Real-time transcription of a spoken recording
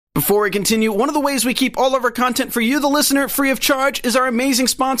Before we continue, one of the ways we keep all of our content for you, the listener, free of charge is our amazing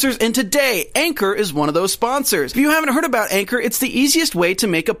sponsors, and today, Anchor is one of those sponsors. If you haven't heard about Anchor, it's the easiest way to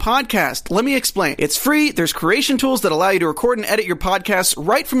make a podcast. Let me explain. It's free, there's creation tools that allow you to record and edit your podcasts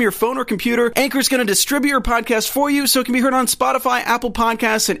right from your phone or computer. Anchor is going to distribute your podcast for you so it can be heard on Spotify, Apple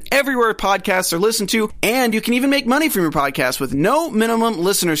Podcasts, and everywhere podcasts are listened to, and you can even make money from your podcast with no minimum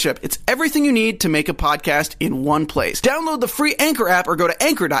listenership. It's everything you need to make a podcast in one place. Download the free Anchor app or go to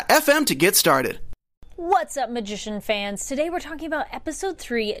anchor.fm to get started. What's up, magician fans? Today we're talking about episode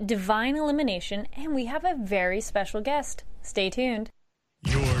 3, Divine Elimination, and we have a very special guest. Stay tuned.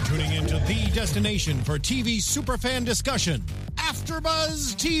 You're tuning into the destination for TV superfan discussion,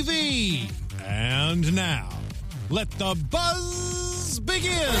 AfterBuzz TV. And now, let the buzz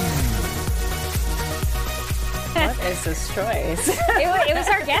begin. What is this choice? It was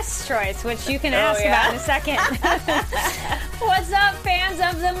our guest's choice, which you can ask about in a second. What's up, fans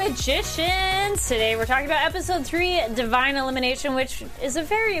of The Magicians? Today we're talking about episode 3, Divine Elimination, which is a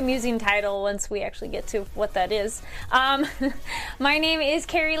very amusing title once we actually get to what that is. My name is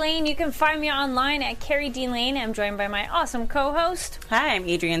Carrie Lane. You can find me online at Carrie Dean Lane. I'm joined by my awesome co-host. Hi, I'm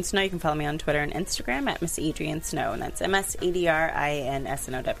Adrienne Snow. You can follow me on Twitter and Instagram at Miss Adrienne Snow, and that's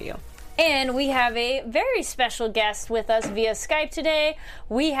MSADRINSNOW. And we have a very special guest with us via Skype today.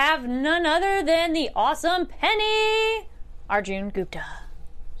 We have none other than the awesome Penny, Arjun Gupta.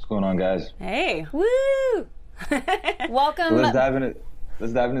 What's going on, guys? Hey. Woo! Welcome. So let's dive into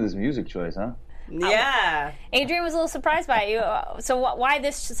this music choice, huh? Yeah. Adrian was a little surprised by you. So why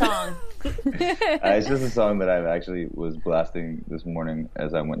this song? It's just a song that I actually was blasting this morning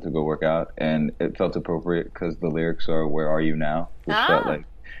as I went to go work out, and it felt appropriate because the lyrics are "Where are you now?" which felt like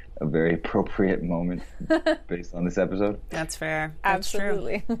a very appropriate moment based on this episode. That's fair. That's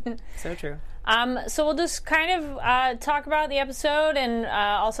Absolutely. True. So troo. So we'll just kind of talk about the episode and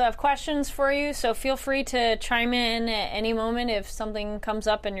also have questions for you. So feel free to chime in at any moment if something comes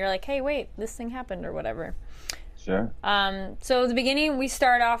up and you're like, hey, wait, this thing happened or whatever. Sure. So at the beginning, we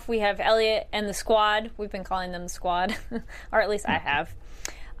start off, we have Elliot and the squad. We've been calling them the squad, or at least I have.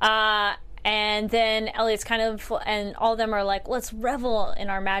 And then Elliot's kind of, and all of them are like, let's revel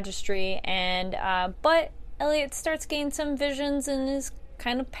in our magistry. And but Elliot starts getting some visions and is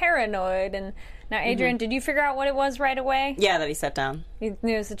kind of paranoid. And now, Adrian, did you figure out what it was right away? Yeah, that he sat down. You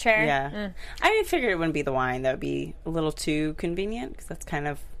knew it was the chair? Yeah. I figured it wouldn't be the wine. That would be a little too convenient because that's kind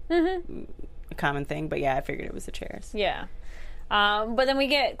of a common thing. But yeah, I figured it was the chairs. Yeah. But then we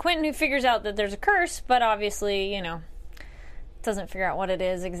get Quentin, who figures out that there's a curse, but obviously, you know, doesn't figure out what it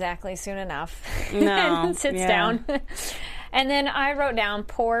is exactly soon enough. No. And sits down. And then I wrote down,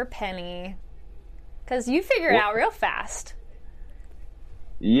 poor Penny. Because you figure it out real fast.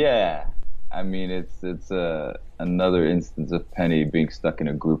 Yeah. I mean, it's another instance of Penny being stuck in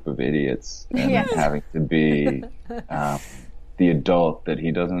a group of idiots and having to be the adult that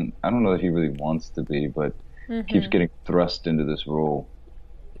he doesn't, I don't know that he really wants to be, but keeps getting thrust into this role.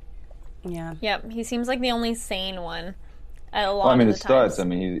 Yeah. Yep. He seems like the only sane one. Well, I mean, it starts. I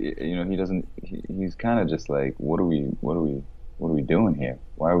mean, he doesn't. He's kind of just like, what are we doing here?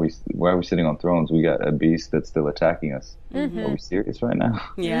 Why are we sitting on thrones? We got a beast that's still attacking us. Are we serious right now?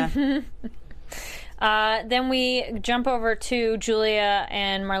 Yeah. Then we jump over to Julia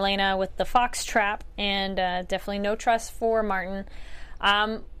and Marlena with the fox trap, and definitely no trust for Martin.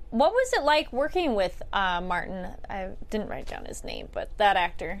 What was it like working with Martin? I didn't write down his name, but that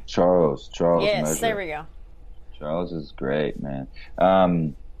actor. Charles. Yes, Measure. there we go. Charles is great, man.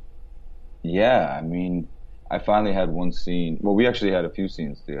 Yeah, I mean, I finally had one scene. Well, we actually had a few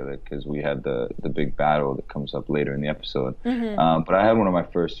scenes together because we had the big battle that comes up later in the episode. But I had one of my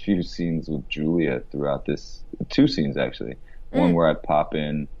first few scenes with Julia throughout this. 2 scenes, actually. One where I'd pop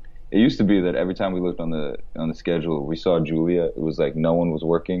in. It used to be that every time we looked on the schedule, we saw Julia. It was like no one was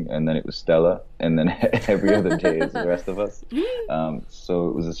working, and then it was Stella, and then every other day is the rest of us. So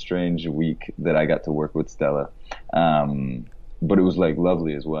it was a strange week that I got to work with Stella, but it was like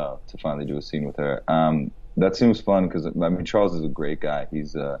lovely as well to finally do a scene with her. That scene was fun because I mean Charles is a great guy.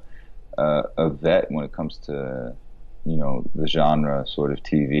 He's a vet when it comes to the genre sort of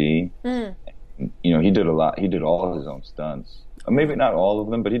TV. He did a lot. He did all his own stunts. Maybe not all of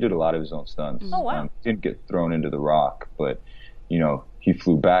them, but he did a lot of his own stunts. Oh, wow. Didn't get thrown into the rock, but, he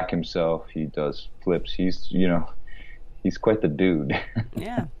flew back himself. He does flips. He's quite the dude.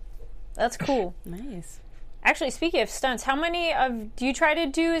 Yeah. That's cool. Nice. Actually, speaking of stunts, do you try to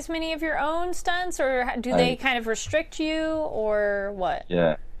do as many of your own stunts, or do they kind of restrict you, or what?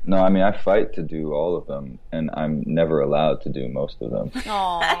 Yeah. No, I mean, I fight to do all of them, and I'm never allowed to do most of them.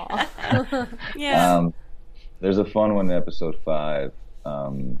 Aww. Yeah. There's a fun one in episode 5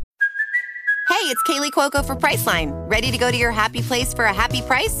 Hey, it's Kaylee Cuoco for Priceline. Ready to go to your happy place for a happy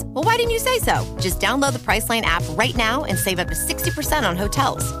price? Well, why didn't you say so? Just download the Priceline app right now and save up to 60% on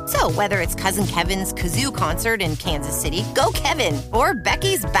hotels. So whether it's Cousin Kevin's Kazoo Concert in Kansas City, go Kevin, or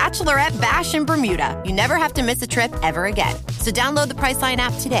Becky's Bachelorette Bash in Bermuda, you never have to miss a trip ever again. So download the Priceline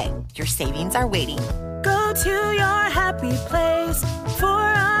app today. Your savings are waiting. Go to your happy place for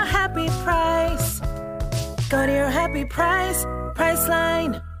a happy price. Go to your happy price,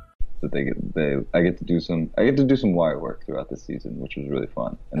 Priceline. That I get to do some wire work throughout the season, which was really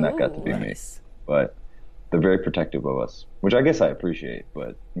fun, and that got to be me. But they're very protective of us, which I guess I appreciate.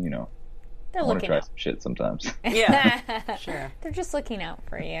 But I want to try some shit sometimes. Yeah, sure. They're just looking out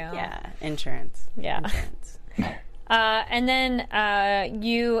for you. Yeah, insurance. Yeah. Insurance. And then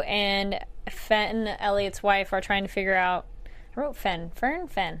you and Fen, Elliot's wife, are trying to figure out. I wrote Fen. Fern?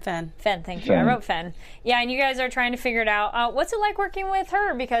 Fen. Thank you. I wrote Fen. Yeah, and you guys are trying to figure it out. What's it like working with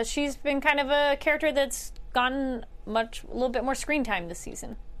her? Because she's been kind of a character that's gotten a little bit more screen time this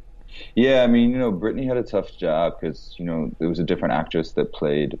season. Yeah, I mean, Brittany had a tough job because, there was a different actress that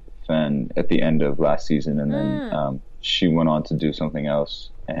played Fen at the end of last season, and then she went on to do something else.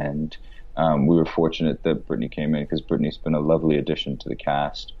 And we were fortunate that Brittany came in because Brittany's been a lovely addition to the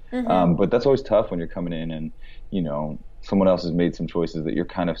cast. Mm-hmm. But that's always tough when you're coming in and, someone else has made some choices that you're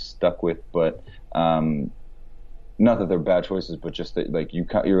kind of stuck with, but not that they're bad choices, but just that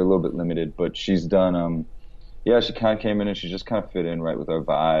you're a little bit limited. But she's done, she kind of came in and she just kind of fit in right with our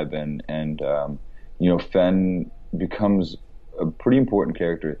vibe, and Fen becomes a pretty important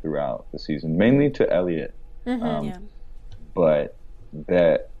character throughout the season, mainly to Elliot. Mm-hmm, but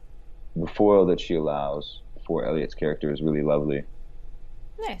the foil that she allows for Elliot's character is really lovely.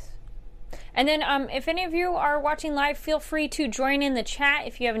 Nice. And then if any of you are watching live, feel free to join in the chat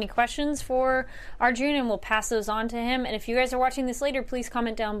if you have any questions for Arjun, and we'll pass those on to him. And if you guys are watching this later, please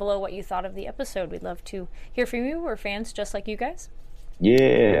comment down below what you thought of the episode. We'd love to hear from you. We're fans just like you guys.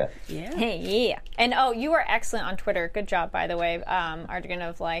 Yeah. Yeah. And you are excellent on Twitter. Good job, by the way, Arjun,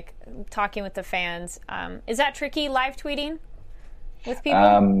 of talking with the fans. Is that tricky, live tweeting with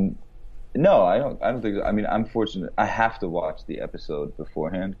people? No, I don't think so. I mean, I'm fortunate. I have to watch the episode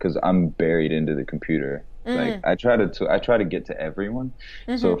beforehand because I'm buried into the computer. I try to get to everyone.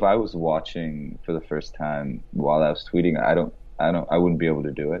 Mm-hmm. So if I was watching for the first time while I was tweeting, I wouldn't be able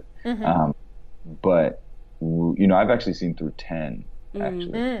to do it. Mm-hmm. But I've actually seen through 10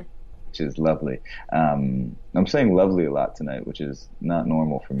 actually, which is lovely. I'm saying lovely a lot tonight, which is not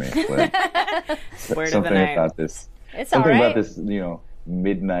normal for me. But something about this. It's something all right. about this,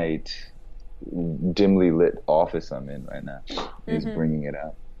 midnight, dimly lit office I'm in right now is bringing it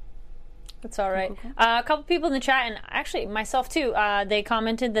out. That's all right. A couple people in the chat, and actually myself too, they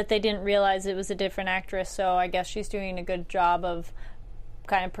commented that they didn't realize it was a different actress, so I guess she's doing a good job of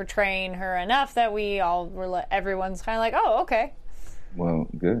kind of portraying her enough that everyone's kind of like, oh, okay. Well,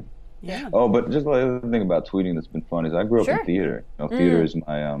 good. Yeah. Oh, but just the other thing about tweeting that's been fun is I grew up in theater. Theater is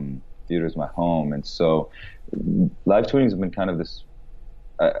my home, and so live tweetings have been kind of this.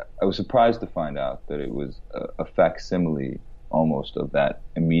 I was surprised to find out that it was a facsimile almost of that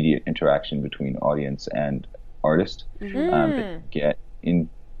immediate interaction between audience and artist that you get in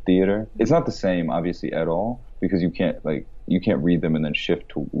theater. It's not the same, obviously, at all, because you can't read them and then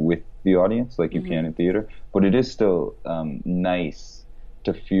shift with the audience like you can in theater. But it is still nice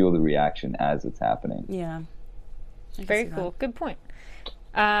to feel the reaction as it's happening. Yeah. Very cool. Good point.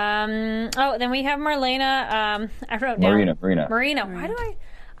 Then we have Marlena. I wrote down Marina. Why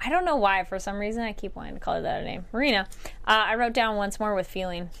I don't know why. For some reason, I keep wanting to call her that name. Marina. I wrote down once more with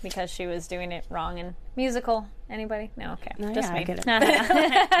feeling because she was doing it wrong in musical. Anybody? No, okay. No, just me. I get it.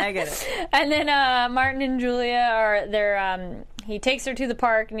 I get it. And then Martin and Julia are there. He takes her to the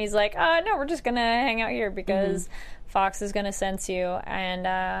park and he's like, no, we're just going to hang out here because Fox is going to sense you.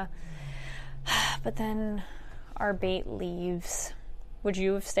 And but then our bait leaves. Would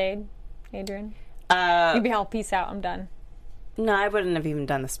you have stayed, Adrian? You'd be all, peace out, I'm done. No, I wouldn't have even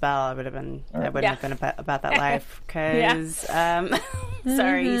done the spell. I wouldn't have been about that life because,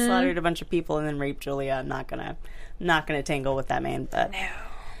 sorry, he slaughtered a bunch of people and then raped Julia. I'm not gonna tangle with that man. But no.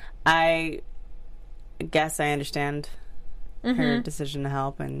 I guess I understand her decision to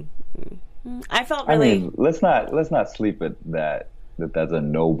help, and I felt really. I mean, let's not sleep at that. That's a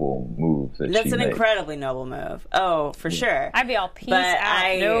noble move. That's an incredibly noble move. Oh, for sure. I'd be all peace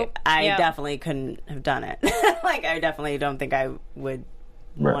out. I definitely couldn't have done it. I definitely don't think I would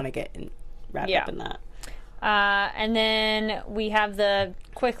want to get wrapped up in that. And then we have the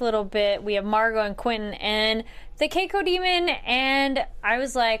quick little bit. We have Margot and Quentin and the Keiko Demon. And I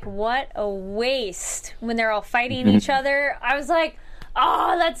was like, what a waste when they're all fighting each other. I was like,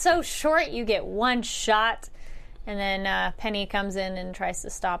 oh, that's so short. You get one shot. And then Penny comes in and tries to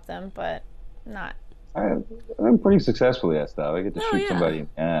stop them, but not. I'm pretty successfully at stuff. I get to shoot somebody in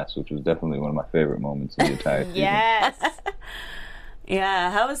the ass, which was definitely one of my favorite moments in the entire season. Yes.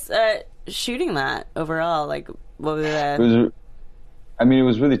 Yeah, how was shooting that overall? Like, what was it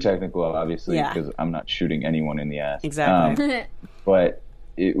was really technical, obviously, because I'm not shooting anyone in the ass. Exactly. But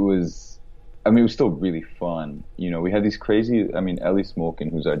it was still really fun. You know, we had these crazy, Ellie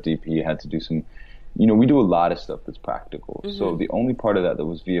Smolkin, who's our DP, had to do some, we do a lot of stuff that's practical. Mm-hmm. So the only part of that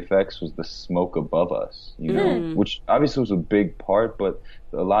was VFX was the smoke above us, which obviously was a big part, but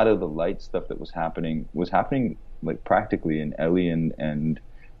a lot of the light stuff that was happening like practically in Ellie and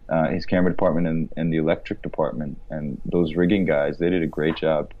his camera department and the electric department and those rigging guys. They did a great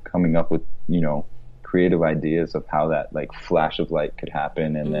job coming up with, creative ideas of how that like flash of light could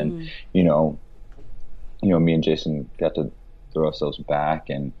happen. And then, me and Jason got to throw ourselves back.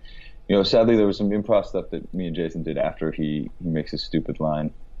 And, sadly there was some improv stuff that me and Jason did after he makes his stupid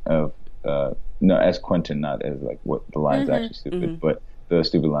line of, no, as Quentin, not as like what the line's actually stupid, but the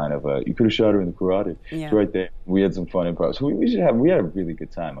stupid line of, you could have shot her in the karate. Yeah. It's right there. We had some fun improv. So we had a really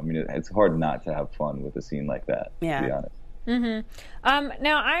good time. I mean, it's hard not to have fun with a scene like that, to be honest. Mm-hmm.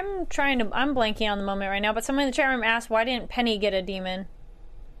 Now I'm blanking on the moment right now, but someone in the chat room asked, why didn't Penny get a demon?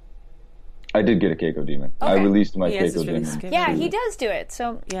 I did get a Keiko demon. Okay. I released my Keiko demon. Yeah, he does do it.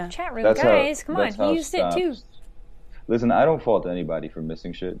 So chat room guys, come on, he used it too. Listen, I don't fault anybody for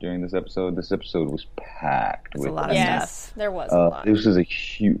missing shit during this episode. This episode was packed with a lot of stuff. Yes, there was a lot. This was a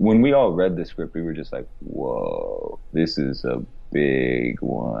huge... When we all read the script, we were just like, whoa, this is a big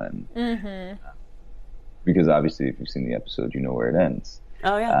one. Mm-hmm. Because obviously, if you've seen the episode, you know where it ends.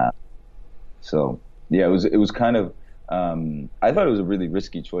 Oh, yeah. It was kind of... I thought it was a really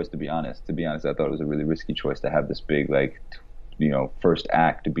risky choice, to be honest. I thought it was a really risky choice to have this big, like, first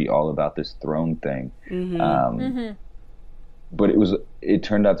act to be all about this throne thing. Mm-hmm. But it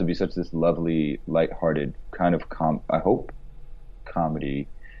turned out to be such this lovely, lighthearted kind of I hope comedy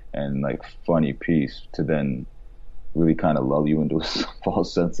and like funny piece to then really kind of lull you into a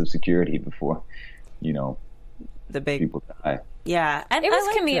false sense of security before, the big people die. Yeah, and it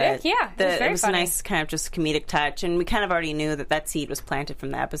was comedic. Yeah, it was a nice kind of just comedic touch, and we kind of already knew that seed was planted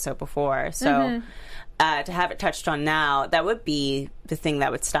from the episode before. So to have it touched on now, that would be the thing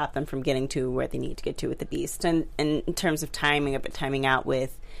that would stop them from getting to where they need to get to with the Beast. And in terms of timing out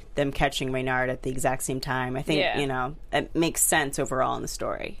with them catching Reynard at the exact same time, I think it makes sense overall in the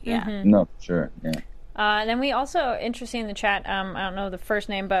story. Yeah, no, sure, yeah. Then we also, interesting in the chat, I don't know the first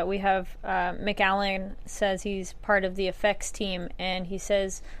name, but we have McAllen says he's part of the effects team, and he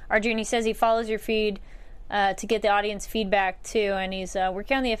says, Arjun, he follows your feed to get the audience feedback too, and he's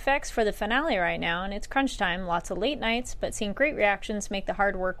working on the effects for the finale right now, and it's crunch time, lots of late nights, but seeing great reactions make the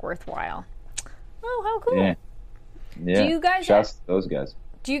hard work worthwhile. Oh, how cool. Yeah. Do you guys... Shouts to those guys.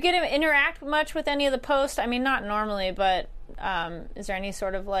 Do you get to interact much with any of the posts? I mean, not normally, but is there any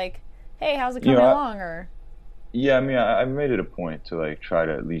sort of like... Hey, how's it coming along? Or yeah, I made it a point to like try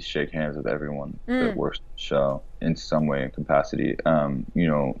to at least shake hands with everyone that works the show in some way and capacity.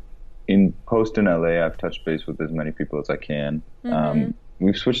 In post in LA, I've touched base with as many people as I can.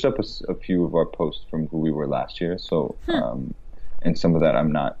 We've switched up a few of our posts from who we were last year, so and some of that I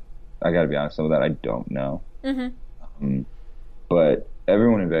gotta be honest, some of that I don't know. But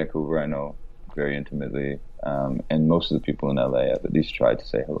everyone in Vancouver I know very intimately. And most of the people in LA I've at least tried to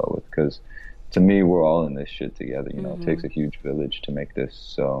say hello with, because to me we're all in this shit together. It takes a huge village to make this.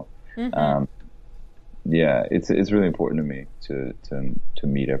 So, it's really important to me to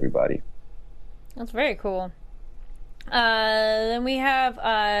meet everybody. That's very cool. Then we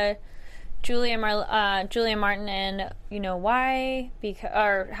have Julia Martin, and why?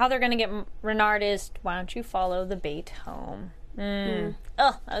 Or how they're going to get Renard is, why don't you follow the bait home?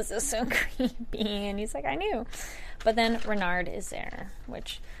 Oh, that was just so creepy. And he's like, I knew. But then Renard is there,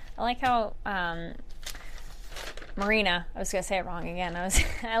 which I like how Marina, I was going to say it wrong again.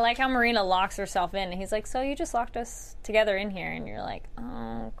 I like how Marina locks herself in. And he's like, so you just locked us together in here. And you're like,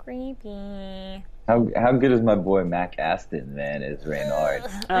 oh, creepy. How good is my boy Mac Aston, man, as Reynard?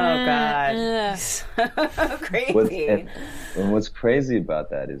 Oh, God. So crazy. What's crazy about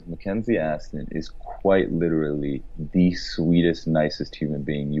that is Mackenzie Aston is quite literally the sweetest, nicest human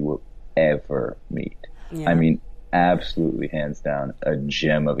being you will ever meet. Yeah. I mean, absolutely, hands down, a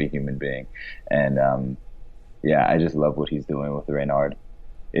gem of a human being. And, I just love what he's doing with Reynard.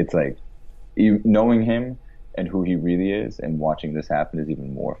 It's like, knowing him and who he really is and watching this happen is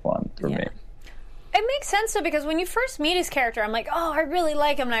even more fun for me. It makes sense, though, because when you first meet his character, I'm like, oh, I really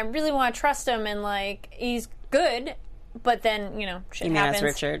like him, and I really want to trust him, and, like, he's good. but then, shit happens.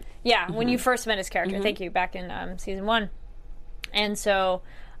 Richard. Yeah, when you first met his character. Thank you, back in season 1. And so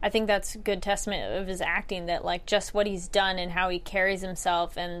I think that's a good testament of his acting, that like just what he's done and how he carries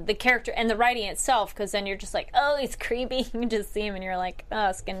himself and the character and the writing itself, because then you're just like, oh, he's creepy. You just see him and you're like,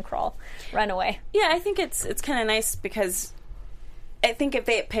 oh, skin crawl, run away. Yeah, I think it's kind of nice, because I think if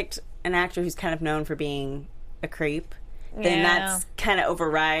they had picked an actor who's kind of known for being a creep, then that's kind of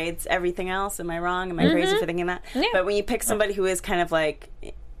overrides everything else. Am I wrong? Am I crazy for thinking that? Yeah. But when you pick somebody who is kind of like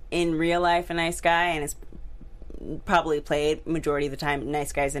in real life a nice guy and is probably played majority of the time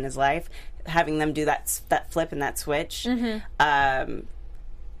nice guys in his life, having them do that flip and that switch, I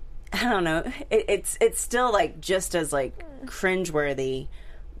don't know, it's still like just as like cringeworthy,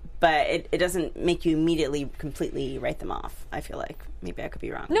 but it doesn't make you immediately completely write them off. I feel like maybe I could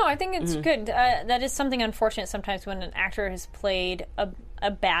be wrong. No, I think it's good. That is something unfortunate sometimes when an actor has played a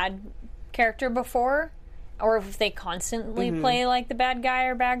bad character before, or if they constantly play like the bad guy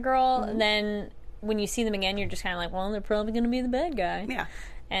or bad girl, then when you see them again, you're just kind of like, well, they're probably going to be the bad guy. Yeah.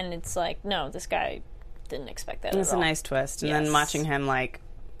 And it's like, no, this guy didn't expect that at all. It's a nice twist. And then watching him, like,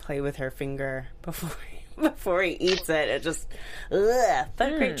 play with her finger before he eats it, it just, ugh.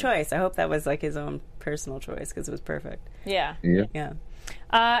 But a great choice. I hope that was, like, his own personal choice, because it was perfect. Yeah. Yeah.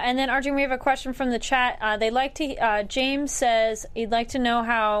 And then, Arjun, we have a question from the chat. James says he'd like to know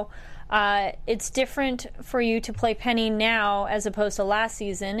how it's different for you to play Penny now as opposed to last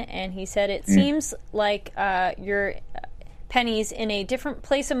season, and he said it seems like your Penny's in a different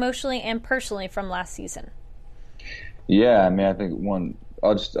place emotionally and personally from last season. Yeah, I mean, I think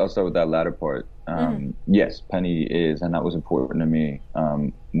I'll start with that latter part. Yes, Penny is, and that was important to me.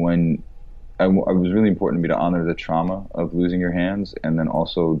 When it was really important to me to honor the trauma of losing your hands, and then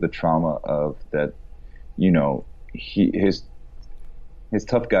also the trauma of that, his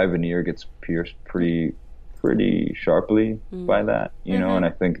tough guy veneer gets pierced pretty sharply by that, and I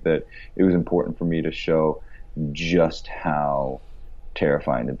think that it was important for me to show just how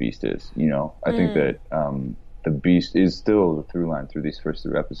terrifying the Beast is. I think that the Beast is still the through line through these first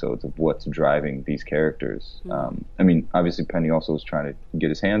 3 episodes of what's driving these characters. I mean, obviously Penny also was trying to get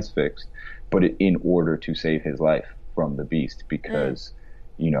his hands fixed, but in order to save his life from the Beast, because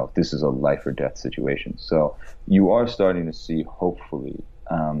this is a life or death situation. So you are starting to see, hopefully,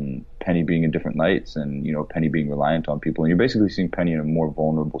 Penny being in different lights, and Penny being reliant on people, and you're basically seeing Penny in a more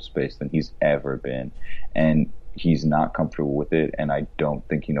vulnerable space than he's ever been, and he's not comfortable with it, and I don't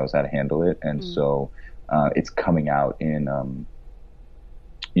think he knows how to handle it, and so it's coming out in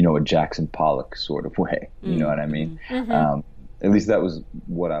a Jackson Pollock sort of way. You know what I mean? At least that was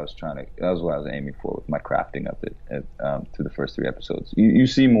what I was aiming for with my crafting of it through the first 3 episodes. You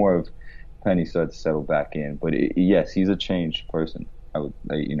see more of Penny start to settle back in, but yes, he's a changed person.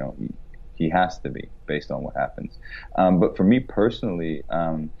 He has to be, based on what happens. But for me personally,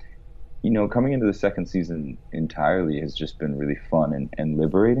 coming into the second season entirely has just been really fun and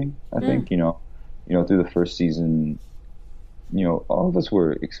liberating. I think, through the first season, all of us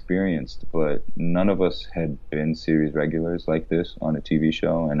were experienced, but none of us had been series regulars like this on a TV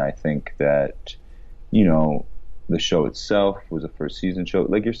show. And I think that, the show itself was a first season show.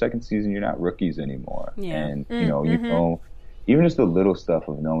 Like your second season, you're not rookies anymore. Yeah. And, even just the little stuff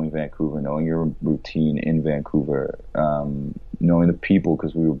of knowing Vancouver, knowing your routine in Vancouver, knowing the people,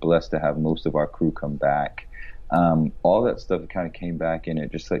 because we were blessed to have most of our crew come back. All that stuff kind of came back, and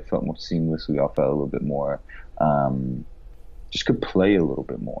it just felt more seamless. We all felt a little bit more, just could play a little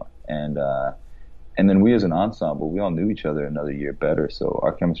bit more. And then we as an ensemble, we all knew each other another year better, so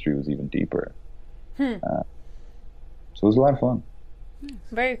our chemistry was even deeper. So it was a lot of fun.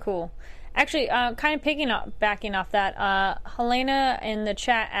 Very cool. Actually, kind of backing off that, Helena in the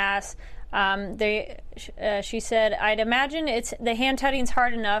chat asked, she said, I'd imagine the hand tutting's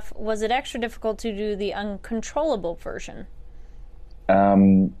hard enough. Was it extra difficult to do the uncontrollable version?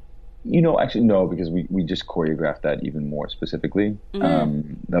 Actually no, because we just choreographed that even more specifically.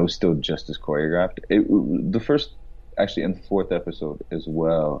 That was still just as choreographed. The first, actually, and the 4th episode as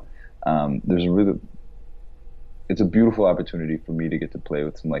well, it's a beautiful opportunity for me to get to play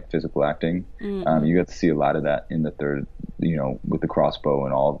with some physical acting. You get to see a lot of that in the 3rd, with the crossbow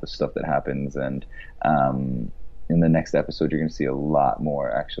and all of the stuff that happens. And in the next episode, you're going to see a lot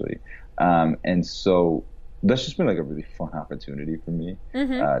more, actually. And so that's just been a really fun opportunity for me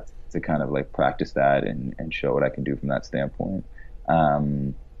to kind of practice that and show what I can do from that standpoint.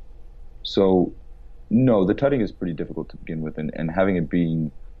 So no, the tutting is pretty difficult to begin with, and having it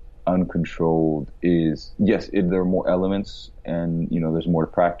being uncontrolled is, yes, there are more elements, and there's more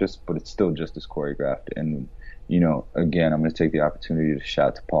to practice, but it's still just as choreographed. And again, I'm going to take the opportunity to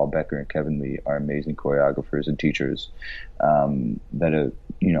shout to Paul Becker and Kevin Lee, our amazing choreographers and teachers that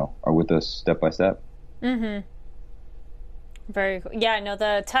are with us step by step. Mm-hmm. Very cool. Yeah, no,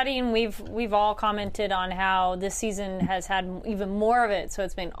 the tutting, we've all commented on how this season has had even more of it, so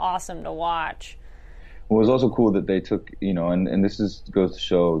it's been awesome to watch. Well, it was also cool that they took, and this goes to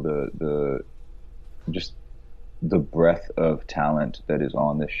show the breadth of talent that is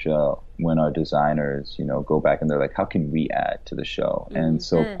on this show. When our designers, go back and they're like, how can we add to the show? Mm-hmm. And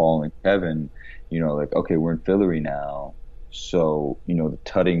so Paul and Kevin, okay, we're in Fillory now, so, the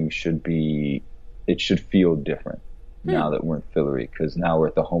tutting should feel different. Now that we're in Fillory, because now we're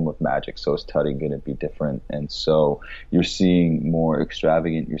at the home of magic, so is tutting going to be different? And so you're seeing more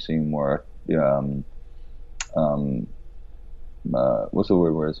extravagant, you're seeing more what's the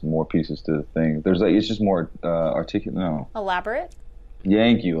word where it's more pieces to the thing? There's it's just more articulate. No, elaborate.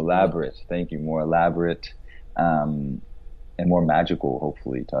 Thank you, elaborate. Thank you, more elaborate, and more magical.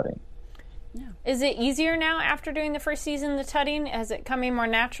 Hopefully, tutting. Yeah. Is it easier now after doing the first season? The tutting, has it come in more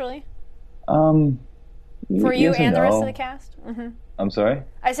naturally? For you yes and no. the rest of the cast? Mm-hmm. I'm sorry?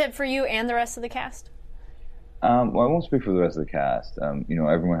 I said for you and the rest of the cast. Well, I won't speak for the rest of the cast.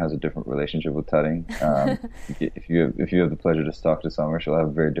 Everyone has a different relationship with tutting. If you have the pleasure to talk to Summer, she'll have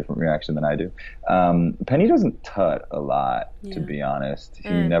a very different reaction than I do. Penny doesn't tut a lot, to be honest. He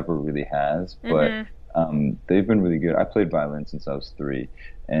never really has, but they've been really good. I played violin since I was 3,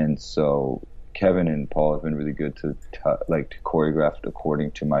 and so Kevin and Paul have been really good to choreograph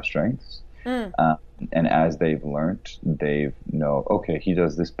according to my strengths. And as they've learned, okay, he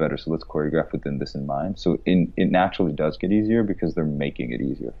does this better, so let's choreograph within this in mind. So it naturally does get easier because they're making it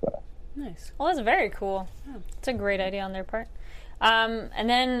easier for us. Nice. Well, that's very cool. It's a great idea on their part. And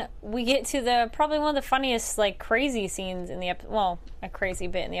then we get to probably one of the funniest, crazy scenes in the a crazy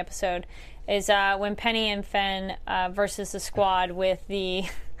bit in the episode is when Penny and Fen versus the squad with the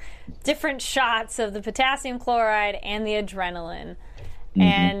different shots of the potassium chloride and the adrenaline. Mm-hmm.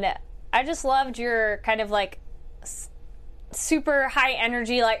 And I just loved your kind of super high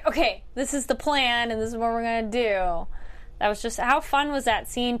energy, okay, this is the plan and this is what we're going to do. That was just, how fun was that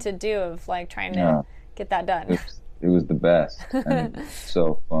scene to do of trying to get that done? It was the best.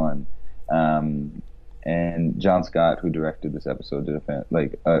 So fun. And John Scott, who directed this episode, did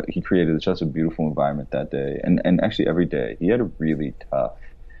he created such a beautiful environment that day. And actually every day. He had a really tough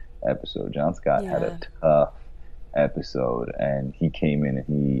episode. John Scott had a tough episode, and he came in and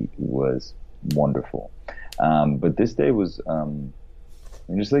he was wonderful. But this day was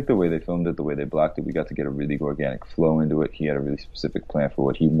just the way they filmed it, the way they blocked it, we got to get a really organic flow into it. He had a really specific plan for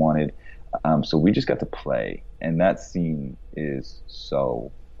what he wanted, so we just got to play, and that scene is so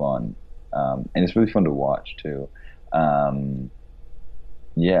fun, and it's really fun to watch too.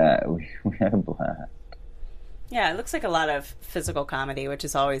 We had a blast. Yeah, it looks like a lot of physical comedy, which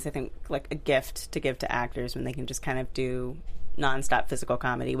is always, I think, a gift to give to actors when they can just kind of do nonstop physical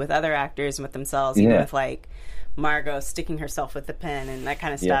comedy with other actors and with themselves, even with Margot sticking herself with the pen and that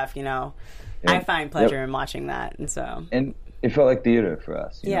kind of stuff. I find pleasure in watching that, and it felt like theater for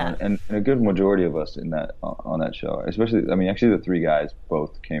us. You know? And a good majority of us on that show, especially, actually the 3 guys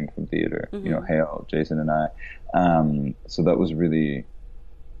both came from theater. Mm-hmm. Hale, Jason, and I. So that was really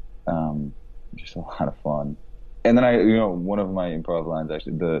just a lot of fun. And then one of my improv lines,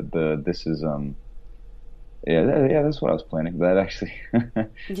 actually, this is, that's what I was planning. That actually,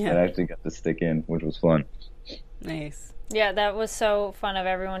 that actually got to stick in, which was fun. Nice. Yeah, that was so fun of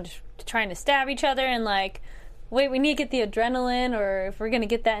everyone just trying to stab each other and wait, we need to get the adrenaline, or if we're going to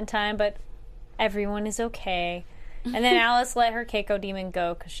get that in time, but everyone is okay. And then Alice let her Keiko demon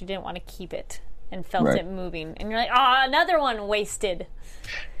go because she didn't want to keep it and felt it moving. And you're like, another one wasted.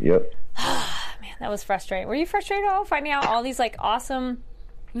 Yep. Man, that was frustrating. Were you frustrated at all finding out all these awesome?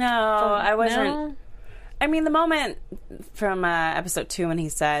 No, I wasn't. No? The moment from episode 2 when he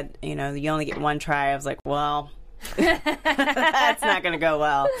said, you only get one try, I was like, well, that's not going to go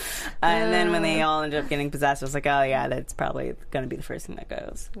well. And then when they all ended up getting possessed, I was like, oh yeah, that's probably going to be the first thing that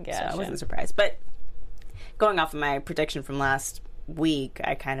goes. Gotcha. So I wasn't surprised. But going off of my prediction from last week,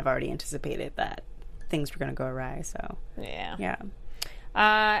 I kind of already anticipated that things were going to go awry. So yeah.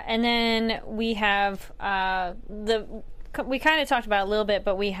 And then we have we kind of talked about it a little bit,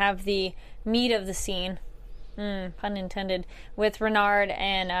 but we have the meat of the scene, pun intended, with Renard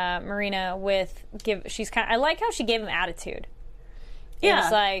and Marina. I like how she gave him attitude. Yeah,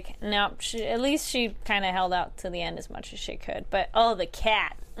 it's no, at least she kind of held out to the end as much as she could. But the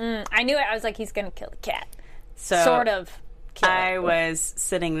cat, I knew it. I was like, he's gonna kill the cat. So sort of. I was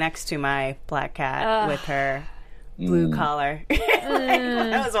sitting next to my black cat with her blue collar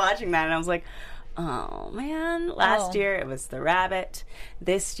when I was watching that, and I was like, Oh, man. Last year, it was the rabbit.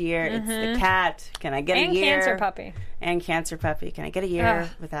 This year, it's the cat. Can I get a year? And cancer puppy. And cancer puppy. Can I get a year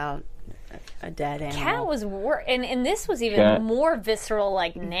without a dead animal? Cat was and this was even more visceral,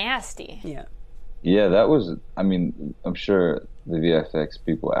 like nasty. Yeah. Yeah, that was, I mean, I'm sure the VFX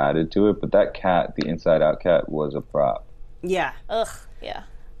people added to it, but that cat, the Inside Out cat, was a prop. Yeah. Ugh, yeah.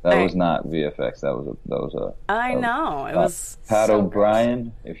 That was not VFX. That was a. I know. It was Pat so O'Brien.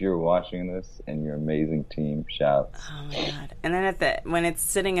 gross. If you're watching this and your amazing team, shouts. Oh my god! And then when it's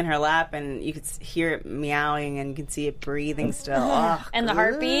sitting in her lap and you could hear it meowing and you can see it breathing still. Oh, and the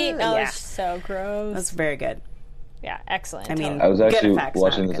heartbeat. That was so gross. That's very good. Yeah, excellent. I mean, I was actually effects,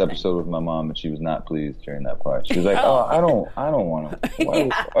 watching this good episode with my mom, and she was not pleased during that part. She was like, I don't want to. Why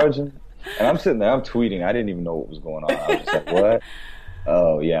Arjun? And I'm sitting there, I'm tweeting. I didn't even know what was going on. I was just like, what?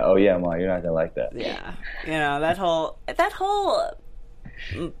 Oh yeah, Ma, you're not gonna like that. Yeah, you know that whole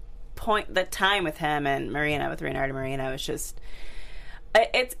point, that time with him and Marina, with Reynard and Marina, was just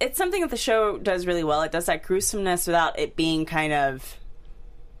it's something that the show does really well. It does that gruesomeness without it being kind of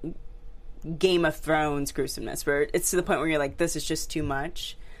Game of Thrones gruesomeness, where it's to the point where you're like, this is just too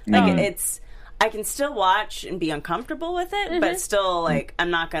much. Like I can still watch and be uncomfortable with it, but still, like, I'm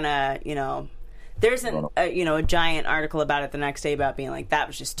not gonna, There's a giant article about it the next day about being like, that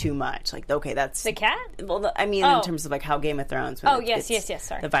was just too much. Like, okay, that's the cat. Well, I mean, in terms of like how Game of Thrones. Yes.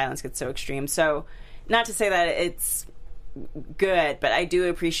 Sorry, the violence gets so extreme. So, not to say that it's good, but I do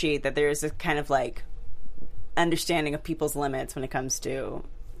appreciate that there is a kind of like understanding of people's limits when it comes to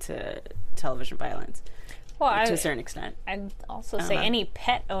television violence. Well, to a certain extent. I'd also say any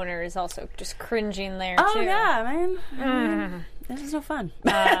pet owner is also just cringing there too. Oh yeah, man. This is no fun.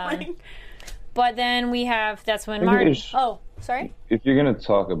 But then we have, that's when sorry? If you're going to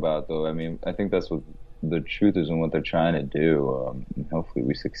talk about, though, I mean, I think that's what the truth is and what they're trying to do. And hopefully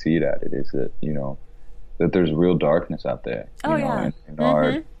we succeed at it, is that, that there's real darkness out there. And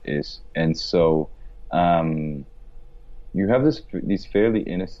art is. And so you have these fairly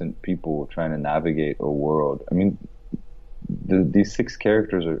innocent people trying to navigate a world. I mean, these 6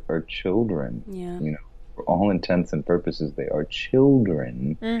 characters are children, For all intents and purposes, they are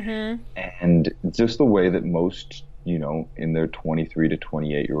children. And just the way that most, in their 23 to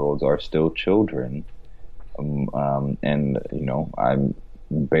 28-year-olds are still children. And, I'm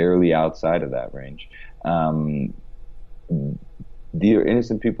barely outside of that range. They are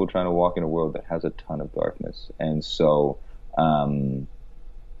innocent people trying to walk in a world that has a ton of darkness. And so, letting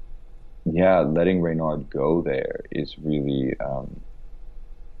Reynard go there is really...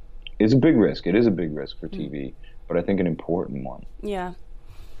 It's a big risk. It is a big risk for TV, but I think an important one. Yeah.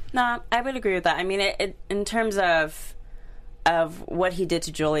 No, I would agree with that. I mean, it in terms of what he did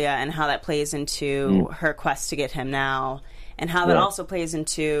to Julia and how that plays into her quest to get him now, and how that also plays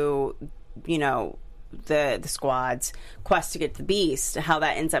into, the squad's quest to get the Beast, how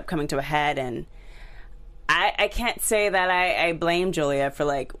that ends up coming to a head. And I can't say that I blame Julia for,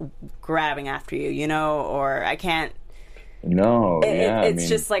 like, grabbing after you, or I can't. No, it's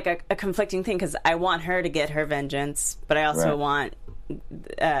just like a conflicting thing, because I want her to get her vengeance, but I also want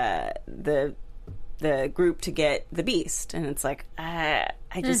the group to get the Beast, and it's like I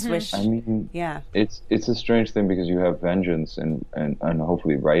just wish. I mean, it's a strange thing, because you have vengeance and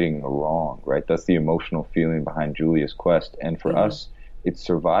hopefully righting a wrong, right? That's the emotional feeling behind Julia's quest, and for us, it's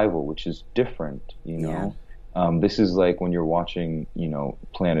survival, which is different. This is like when you're watching,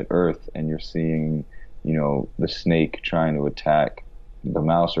 Planet Earth, and you're seeing, the snake trying to attack the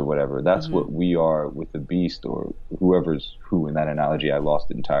mouse or whatever. That's what we are with the Beast, or whoever's who in that analogy. I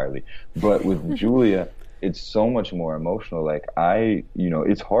lost it entirely. But with Julia, it's so much more emotional. Like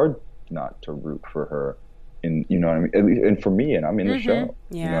it's hard not to root for her, you know what I mean? And for me, and I'm in the show,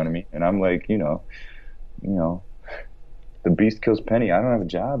 you know what I mean? And I'm like, the Beast kills Penny. I don't have a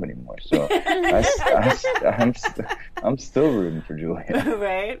job anymore, so I'm still rooting for Julia.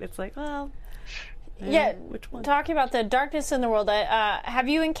 Right? It's like, well. Yeah, which one? Talking about the darkness in the world, have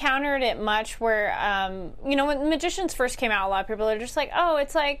you encountered it much where, when Magicians first came out, a lot of people are just like, oh,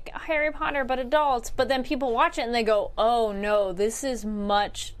 it's like Harry Potter but adults, but then people watch it and they go, oh no, this is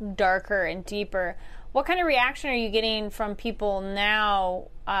much darker and deeper. What kind of reaction are you getting from people now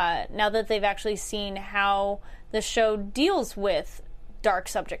that they've actually seen how the show deals with dark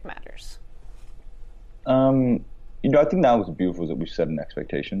subject matters? I think now what's beautiful is that we've set an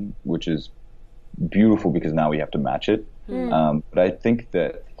expectation, which is beautiful because now we have to match it. But I think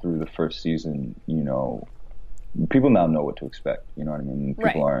that through the first season, people now know what to expect. You know what I mean?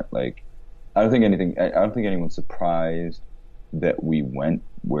 People aren't like, I don't think anyone's surprised that we went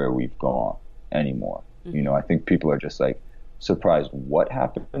where we've gone anymore. I think people are just like, surprised what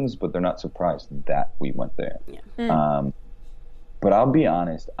happens, but they're not surprised that we went there. But I'll be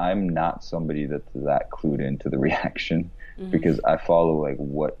honest, I'm not somebody that's that clued into the reaction, because I follow like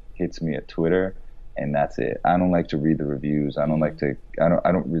what hits me at Twitter, and that's it. I don't like to read the reviews. I don't like to.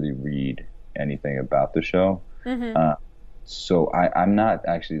 I don't really read anything about the show. So I'm not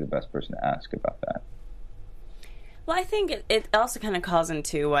actually the best person to ask about that. Well, I think it also kind of calls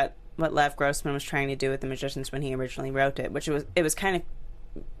into what Lev Grossman was trying to do with The Magicians when he originally wrote it, which was kind of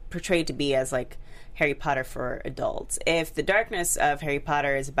portrayed to be as like Harry Potter for adults. If the darkness of Harry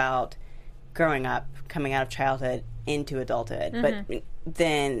Potter is about growing up, coming out of childhood into adulthood, but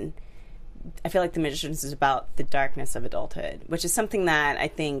then I feel like The Magicians is about the darkness of adulthood, which is something that I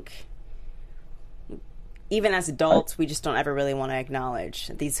think even as adults we just don't ever really want to acknowledge.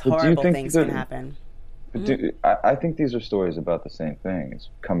 These horrible things can happen. I think these are stories about the same thing. It's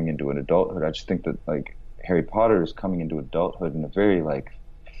coming into an adulthood. I just think that like Harry Potter is coming into adulthood in a very like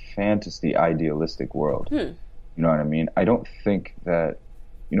fantasy idealistic world. You know what I mean? I don't think that,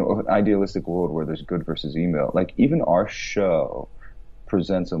 you know, an idealistic world where there's good versus evil, like even our show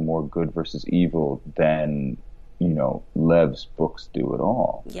presents a more good versus evil than, you know, Lev's books do at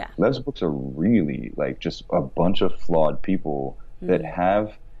all. Yeah. Lev's books are really like just a bunch of flawed people that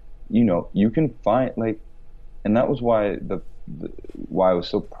have, you know, you can find like, and that was why why I was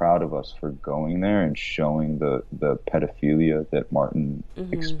so proud of us for going there and showing the pedophilia that Martin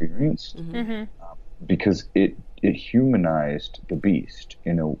experienced, because it humanized the beast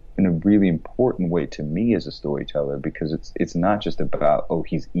in a really important way to me as a storyteller, because it's not just about, oh,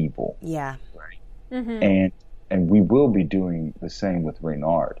 he's evil. Yeah. Right. And we will be doing the same with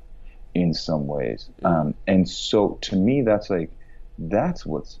Reynard in some ways. And so to me, that's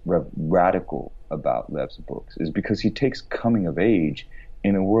what's radical about Lev's books, is because he takes coming of age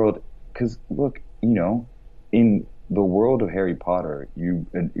in a world, because look, you know, in the world of Harry Potter, you're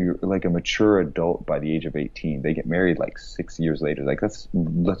like a mature adult by the age of 18. They get married like 6 years later. Like that's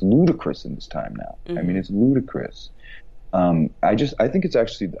ludicrous in this time now. I mean, it's ludicrous. I think it's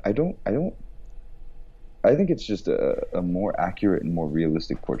actually, I think it's just a more accurate and more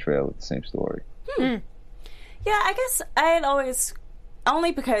realistic portrayal of the same story. Yeah, I guess I had always,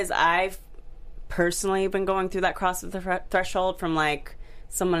 only because I've personally been going through that cross of the threshold from like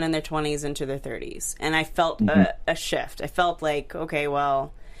someone in their 20s into their 30s, and I felt a shift. I felt like, okay,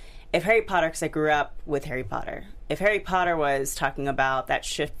 well, if Harry Potter, because I grew up with Harry Potter, if Harry Potter was talking about that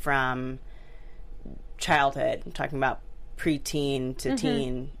shift from childhood, I'm talking about preteen to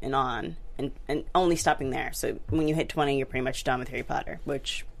teen and on, and only stopping there. So when you hit 20, you're pretty much done with Harry Potter,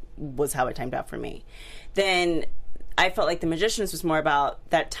 which was how it timed out for me. Then I felt like The Magicians was more about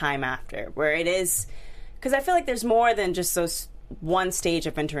that time after, where it is, because I feel like there's more than just those one stage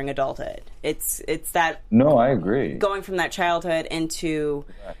of entering adulthood. It's that. No, I agree. Going from that childhood into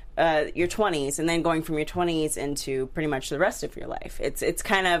your 20s, and then going from your 20s into pretty much the rest of your life. It's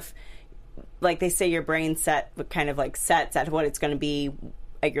kind of like they say your brain sets at what it's going to be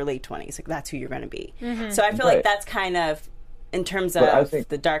at your late 20s. Like that's who you're going to be. So I feel like that's kind of, in terms of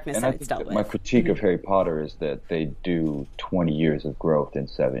the darkness that it's dealt with. My critique of Harry Potter is that they do 20 years of growth in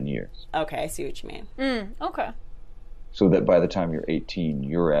 7 years. Okay, I see what you mean. Okay. So that by the time you're 18,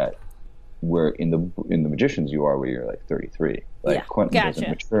 you're at where in the Magicians you are where you're like 33. Like Quentin doesn't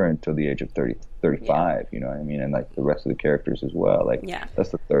mature until the age of 35. You know what I mean? And like the rest of the characters as well. Like that's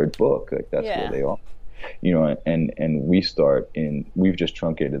the third book. Like that's where they are. You know, and we've just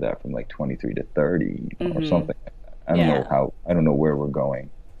truncated that from like 23 to 30 or something. I don't know where we're going.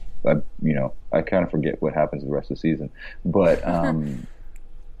 I kind of forget what happens the rest of the season. But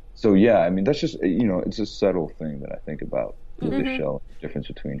so yeah, I mean that's just, you know, it's a subtle thing that I think about with this show, the difference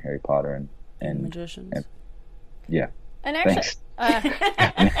between Harry Potter and Magicians. And actually,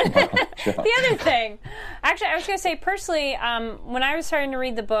 the other thing, actually, I was going to say personally, when I was starting to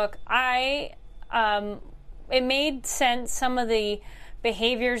read the book, it made sense, some of the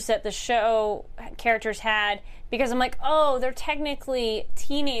behaviors that the show characters had, because I'm like, oh, they're technically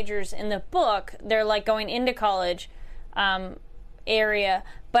teenagers in the book. They're like going into college area.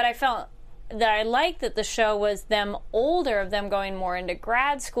 But I felt that I liked that the show was them older, of them going more into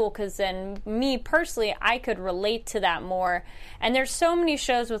grad school, because then me personally, I could relate to that more. And there's so many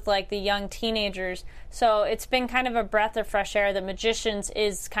shows with like the young teenagers. So it's been kind of a breath of fresh air. The Magicians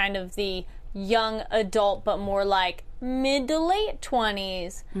is kind of the young adult, but more like mid to late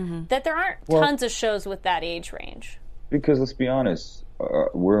 20s, that there aren't tons of shows with that age range. Because let's be honest,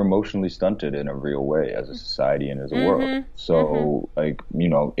 we're emotionally stunted in a real way as a society and as a world. So like, you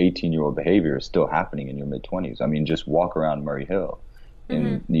know, 18-year-old behavior is still happening in your mid-20s. I mean, just walk around Murray Hill.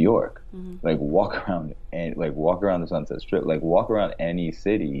 in New York. Like walk around the Sunset Strip, like walk around any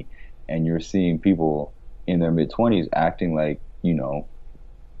city, and you're seeing people in their mid-20s acting like, you know,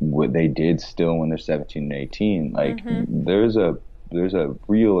 what they did still when they're 17 and 18. Like there's a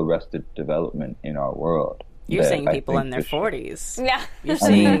real arrested development in our world. You're seeing people in their 40s. Yeah. You're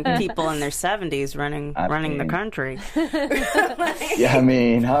seeing people in their 70s running the country. Yeah, I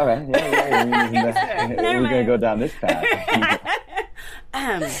mean, all right. Yeah, we're going to go down this path.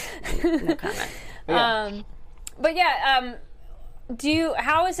 No comment. But yeah,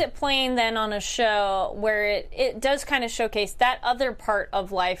 how is it playing then on a show where it does kind of showcase that other part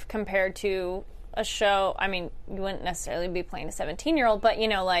of life compared to a show? I mean, you wouldn't necessarily be playing a 17-year-old, but, you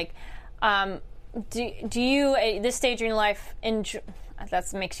know, like, do you, at this stage in your life,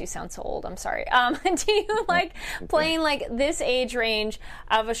 that makes you sound so old, I'm sorry. Do you like playing like this age range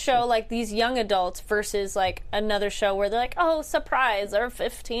of a show like these young adults versus like another show where they're like, oh, surprise, they're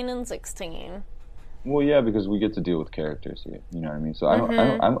 15 and 16? Well, yeah, because we get to deal with characters here. You know what I mean? So I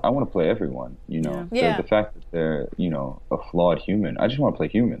want to play everyone. You know, the fact that they're, you know, a flawed human. I just want to play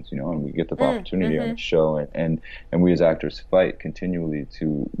humans. You know, and we get the opportunity on the show, and we as actors fight continually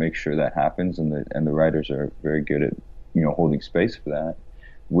to make sure that happens, and the writers are very good at, you know, holding space for that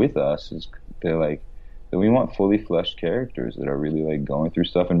with us. They're like, that we want fully fleshed characters that are really like going through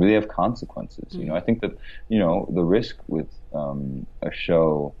stuff and really have consequences. You know, I think that, you know, the risk with a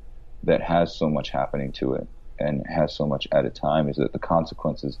show that has so much happening to it and has so much at a time is that the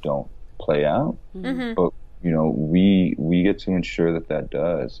consequences don't play out. But, you know, we get to ensure that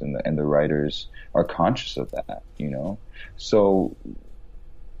does, and the writers are conscious of that, you know. So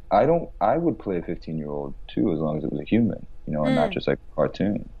I would play a 15-year-old too, as long as it was a human, you know, and not just like a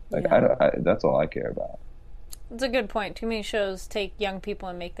cartoon. Like that's all I care about. It's a good point. Too many shows take young people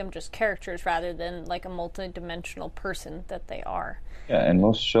and make them just characters rather than like a multi-dimensional person that they are. Yeah, and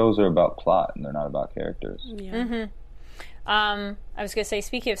most shows are about plot and they're not about characters. Yeah. I was going to say,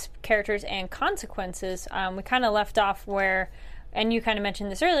 speaking of characters and consequences, we kind of left off where, and you kind of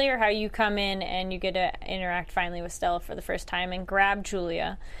mentioned this earlier, how you come in and you get to interact finally with Stella for the first time and grab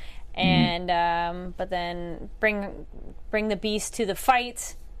Julia, and but then bring the beast to the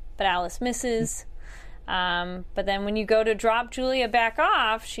fight, but Alice misses. But then when you go to drop Julia back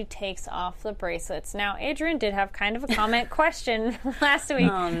off, she takes off the bracelets. Now, Adrian did have kind of a comment question last week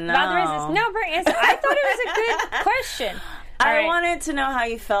about the bracelets. No, I thought it was a good question. I wanted to know how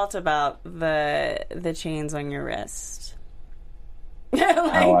you felt about the chains on your wrist. How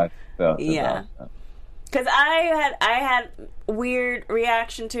I felt about that. Because I had weird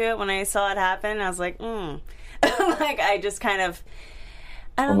reaction to it when I saw it happen. I was like, like I just kind of,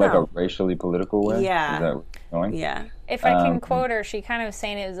 I don't know. Like a racially political way? Yeah. Is that what you're going? Yeah. If I can quote her, she kind of was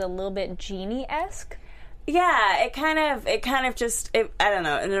saying it was a little bit genie-esque. Yeah, it kind of just, I don't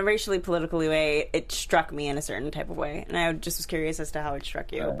know, in a racially political way, it struck me in a certain type of way. And I just was curious as to how it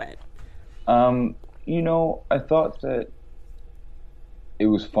struck you. Right. But you know, I thought that it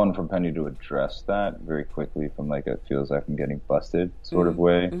was fun for Penny to address that very quickly from like a feels like I'm getting busted sort of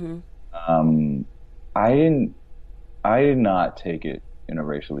way. I did not take it in a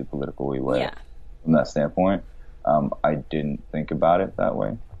racially political way from that standpoint. I didn't think about it that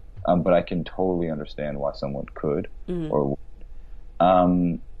way. But I can totally understand why someone could or would.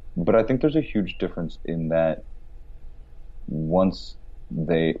 But I think there's a huge difference in that once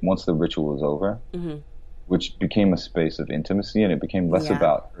the ritual was over, which became a space of intimacy, and it became less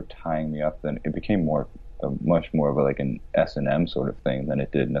about her tying me up than it became much more of like an S&M sort of thing than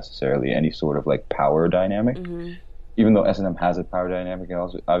it did necessarily any sort of like power dynamic. Even though S&M has a power dynamic,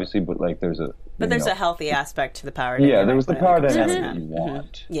 obviously, but like there's a healthy aspect to the power dynamic. Yeah, there was the power dynamic that you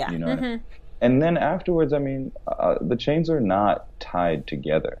want. Yeah, you know what I mean? And then afterwards, I mean, the chains are not tied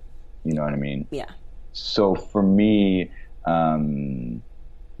together. You know what I mean? Yeah. So for me,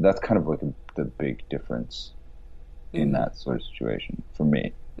 that's kind of like the big difference in that sort of situation for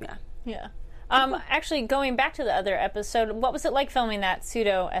me. Yeah. Yeah. Actually, going back to the other episode, what was it like filming that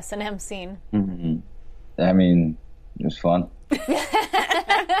pseudo S&M scene? I mean, it was fun. That's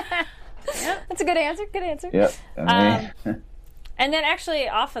a good answer. Good answer. Yep. And then actually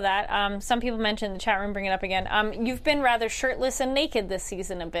off of that, some people mentioned in the chat room, bring it up again, you've been rather shirtless and naked this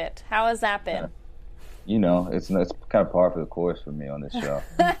season a bit. How has that been? You know, it's kind of par for the course for me on this show.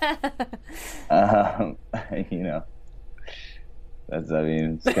 You know, it's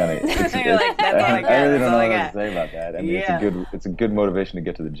kind of. I really don't know what to say about that. I mean, it's a good motivation to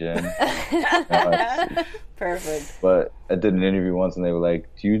get to the gym. Perfect. But I did an interview once, and they were like,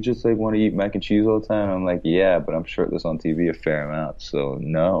 "Do you just like want to eat mac and cheese all the time?" I'm like, "Yeah, but I'm shirtless on TV a fair amount, so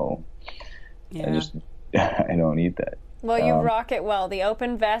no." I don't eat that. Well, you rock it well. The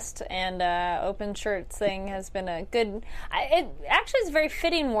open vest and open shirts thing has been a good... It actually is a very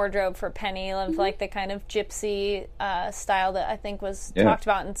fitting wardrobe for Penny, of like the kind of gypsy style that I think was talked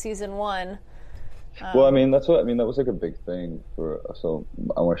about in season 1. Well, that was like a big thing for. So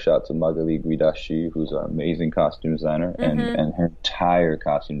I want to shout out to Magali Guidashi, who's our amazing costume designer, and her entire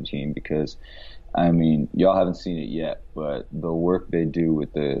costume team, because y'all haven't seen it yet, but the work they do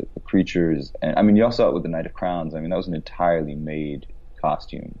with the creatures, and y'all saw it with the Knight of Crowns. That was an entirely made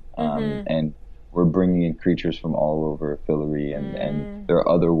costume, and we're bringing in creatures from all over Fillory, and there are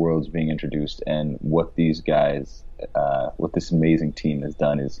other worlds being introduced, and what these guys, what this amazing team has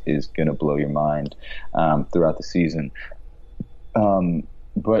done is going to blow your mind throughout the season.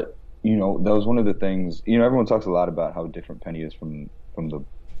 But that was one of the things. Everyone talks a lot about how different Penny is from the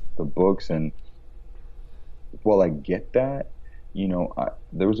books, and while I get that, I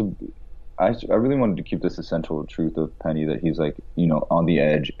really wanted to keep this the central truth of Penny, that he's like, on the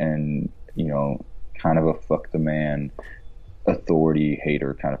edge and, kind of a fuck the man, authority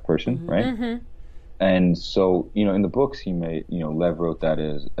hater kind of person, right? Mm-hmm. And so, in the books he made, Lev wrote that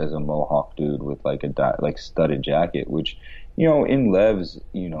as a Mohawk dude with like a studded jacket, which, in Lev's,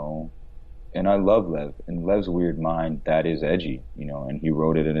 and I love Lev. In Lev's weird mind, that is edgy, and he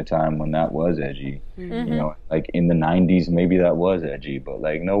wrote it at a time when that was edgy. Mm-hmm. Like in the 90s, maybe that was edgy, but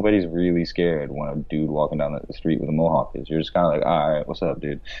like nobody's really scared when a dude walking down the street with a mohawk is. You're just kind of like, all right, what's up,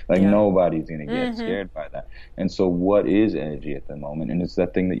 dude? Like nobody's going to get scared by that. And so what is edgy at the moment? And it's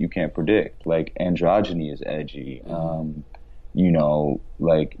that thing that you can't predict. Like androgyny is edgy.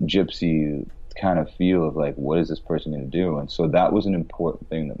 Like gypsy kind of feel of like, what is this person going to do? And so that was an important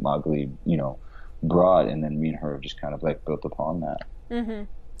thing that Magali, brought, and then me and her have just kind of like built upon that. Mm-hmm.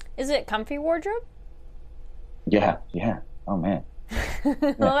 Is it comfy wardrobe? Yeah. Oh man.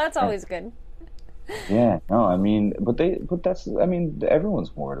 Well, that's always good. Yeah. No, but that's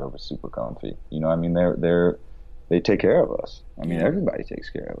everyone's wardrobe is super comfy. They take care of us. Everybody takes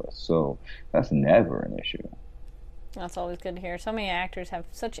care of us, so that's never an issue. That's always good to hear. So many actors have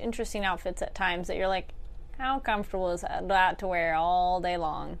such interesting outfits at times that you're like, how comfortable is that to wear all day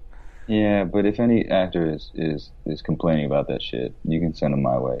long? Yeah, but if any actor is complaining about that shit, you can send them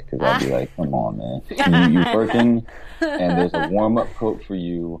my way, because I'll be like, come on, man. You're working, and there's a warm-up coat for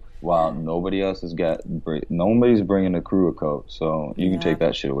you while nobody's bringing a crew a coat, so you can take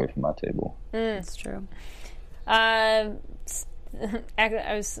that shit away from my table. That's true. I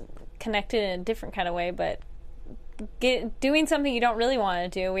was connected in a different kind of way, but doing something you don't really want to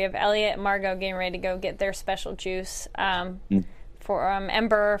do. We have Elliot and Margot getting ready to go get their special juice for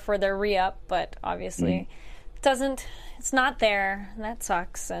Ember for their re-up, but obviously it's not there, and that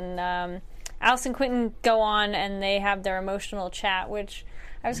sucks. And Alice and Quentin go on and they have their emotional chat, which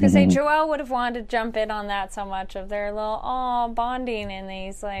I was going to say Joel would have wanted to jump in on that so much, of their little bonding, and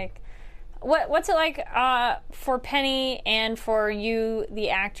he's like, what's it like for Penny and for you, the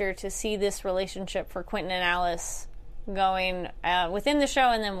actor, to see this relationship for Quentin and Alice going within the show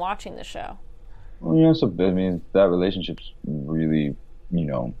and then watching the show? Well, that relationship's really,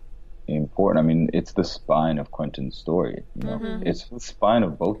 important. It's the spine of Quentin's story. It's the spine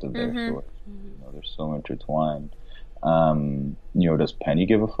of both of their stories. They're so intertwined. Does Penny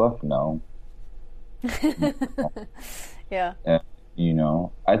give a fuck? No. Yeah.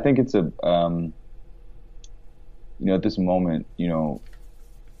 I think it's at this moment,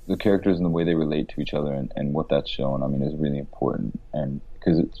 the characters and the way they relate to each other and what that's shown, is really important. And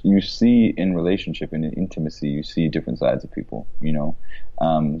because you see in relationship and in intimacy, you see different sides of people,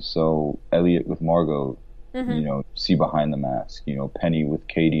 so Elliot with Margot, see behind the mask, Penny with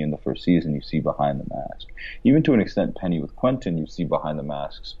Katie in the first season, you see behind the mask. Even to an extent, Penny with Quentin, you see behind the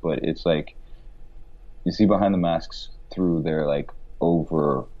masks, but it's like, you see behind the masks through their like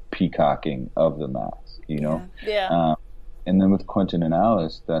over peacocking of the mask, Yeah. And then with Quentin and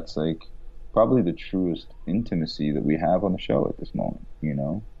Alice, that's like probably the truest intimacy that we have on the show at this moment,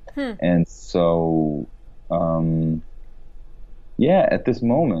 And so, at this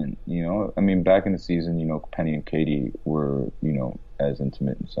moment, back in the season, Penny and Katie were, as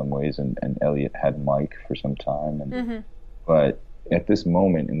intimate in some ways, and Elliot had Mike for some time, but at this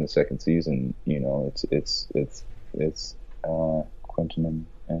moment in the second season, it's Quentin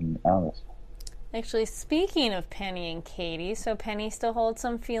and Alice. Actually, speaking of Penny and Katie, so Penny still holds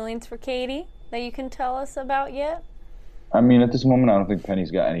some feelings for Katie that you can tell us about yet? I mean, at this moment, I don't think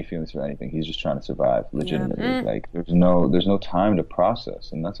Penny's got any feelings for anything. He's just trying to survive, legitimately. Yeah. Like, there's no time to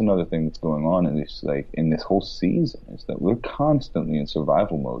process, and that's another thing that's going on in this whole season, is that we're constantly in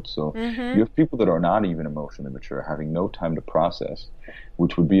survival mode. So you have people that are not even emotionally mature, having no time to process,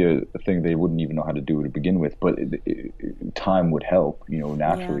 which would be a thing they wouldn't even know how to do to begin with. But time would help.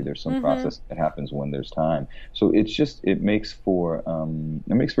 Naturally, there's some process that happens when there's time. So it makes for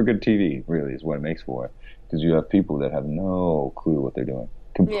good TV. Really, is what it makes for. Because you have people that have no clue what they're doing,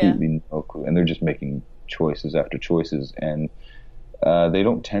 completely no clue, and they're just making choices after choices, and they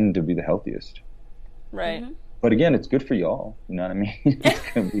don't tend to be the healthiest. Right. But again, it's good for y'all. You know what I mean? It's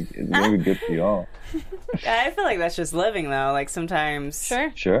gonna be good for y'all. I feel like that's just living, though. Like sometimes,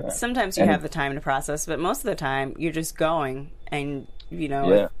 sure. Sometimes you have the time to process, but most of the time you're just going, and if you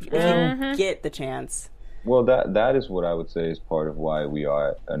get the chance. Well, that is what I would say is part of why we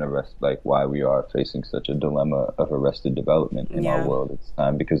are why we are facing such a dilemma of arrested development in our world at this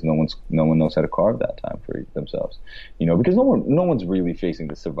time, because no one knows how to carve that time for themselves. Because no one's really facing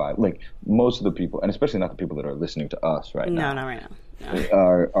the survival. Like most of the people, and especially not the people that are listening to us right now. No, right now.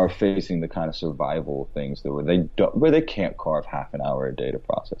 No. Are facing the kind of survival things that where they can't carve half an hour a day to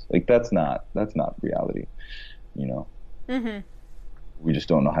process. Like that's not reality. We just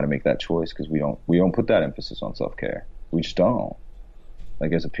don't know how to make that choice because we don't put that emphasis on self-care. We just don't.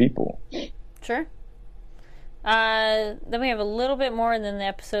 Like as a people. Sure. Then we have a little bit more, and then the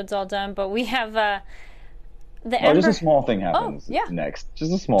episode's all done. But we have just a small thing happens next.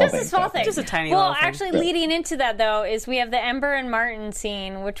 Just a small thing. Just a tiny little thing. Well, actually, leading into that, though, is we have the Ember and Martin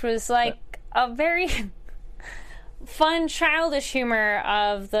scene, which was like a very fun, childish humor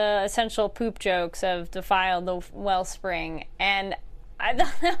of the essential poop jokes of Defile the Wellspring. And I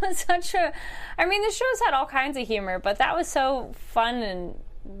thought that was I mean, the show's had all kinds of humor, but that was so fun and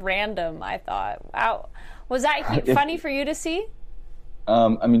random, I thought. Wow. Was that funny for you to see?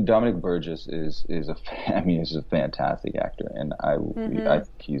 I mean, Dominic Burgess is a fantastic actor, and I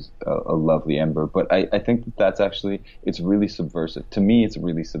think he's a lovely Ember. But I think that's actually, it's really subversive. To me, it's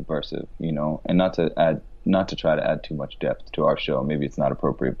really subversive, and not to try to add too much depth to our show. Maybe it's not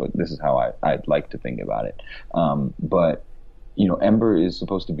appropriate, but this is how I'd like to think about it. But Ember is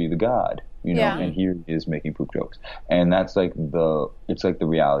supposed to be the god, and here he is making poop jokes. And that's it's like the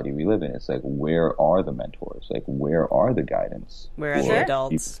reality we live in. It's like, where are the mentors? Like, where are the guidance? Where are the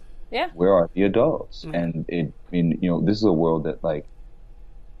adults? People? Yeah. Where are the adults? Mm-hmm. And this is a world that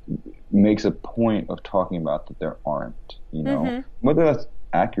makes a point of talking about that there aren't, whether that's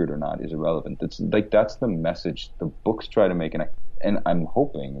accurate or not is irrelevant. That's the message the books try to make, and I'm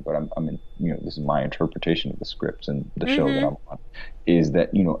hoping, but I'm in, this is my interpretation of the scripts and the show that I'm on, is that,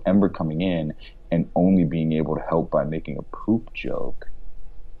 Ember coming in and only being able to help by making a poop joke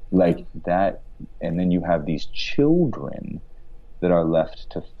like that. And then you have these children that are left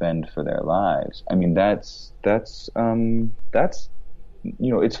to fend for their lives. I mean, that's it's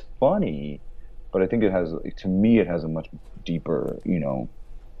funny, but I think it has a much deeper,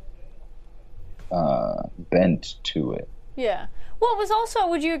 bent to it. Yeah. Well, it was also,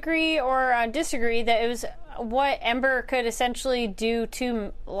 would you agree or disagree that it was what Ember could essentially do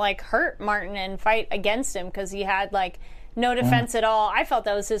to, hurt Martin and fight against him, because he had, no defense at all. I felt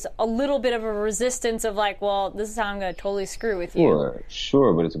that was just a little bit of a resistance of, well, this is how I'm going to totally screw with you.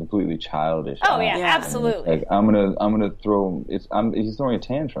 Sure, but it's a completely childish. Oh, yeah, absolutely. I'm gonna throw, he's throwing a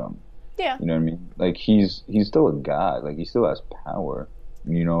tantrum. Yeah. You know what I mean? He's still a god. He still has power,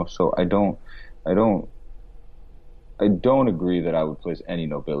 so I don't agree that I would place any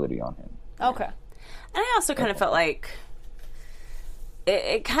nobility on him. Okay. And I also kind of felt like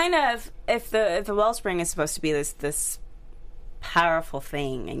it kind of, if the Wellspring is supposed to be this powerful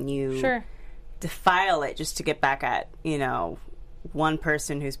thing, and you defile it just to get back at, one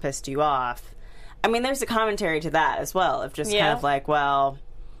person who's pissed you off. I mean, there's a commentary to that as well, of just kind of well,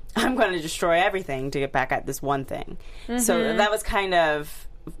 I'm going to destroy everything to get back at this one thing. Mm-hmm. So that was kind of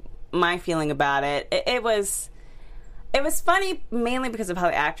my feeling about it. It was funny mainly because of how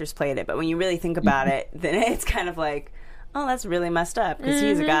the actors played it, but when you really think about it, then it's kind of oh, that's really messed up, because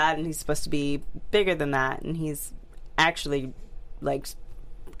he's a god and he's supposed to be bigger than that, and he's actually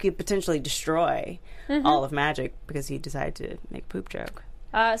could potentially destroy all of magic because he decided to make a poop joke.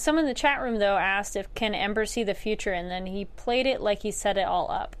 Someone in the chat room, though, asked if can Ember see the future, and then he played it like he set it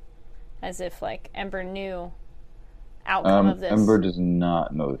all up, as if Ember knew outcome of this. Ember does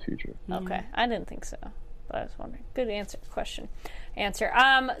not know the future. Okay, I didn't think so. I was wondering. Good answer.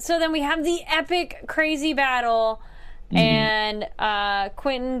 So then we have the epic, crazy battle, and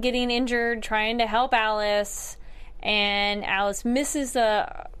Quentin getting injured trying to help Alice, and Alice misses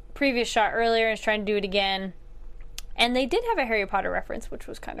the previous shot earlier and is trying to do it again. And they did have a Harry Potter reference, which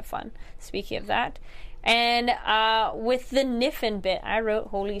was kind of fun, speaking of that. And with the Niffin bit, I wrote,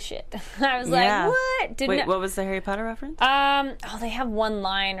 holy shit. I was like, what? Wait, what was the Harry Potter reference? They have one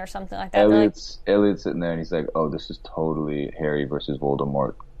line or something like that. Elliot's sitting there and he's like, oh, this is totally Harry versus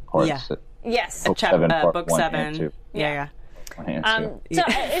Voldemort part Yes. Book 7, part book 1 7. and 2. Yeah. So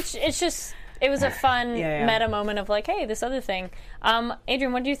it's just, it was a fun meta moment of like, hey, this other thing.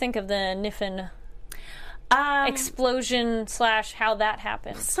 Adrian, what do you think of the Niffin explosion / how that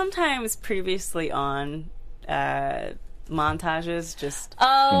happened? Sometimes previously on montages just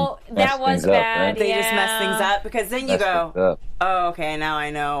that was bad. Right? They just mess things up because then you go, oh, okay, now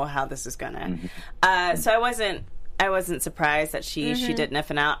I know how this is gonna. So I wasn't surprised that she did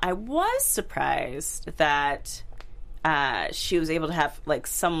Niffin out. I was surprised that she was able to have like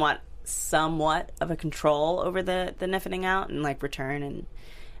somewhat of a control over the Niffining out and like return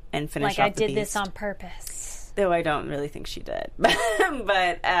and finish off the beast. I did this on purpose. Though I don't really think she did.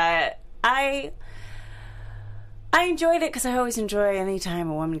 But I enjoyed it because I always enjoy any time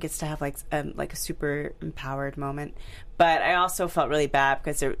a woman gets to have like a super empowered moment. But I also felt really bad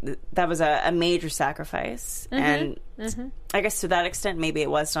because that was a major sacrifice. And I guess to that extent, maybe it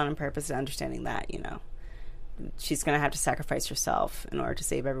was done on purpose, understanding that, she's going to have to sacrifice herself in order to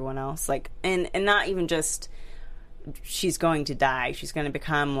save everyone else. Like, and not even just she's going to die. She's going to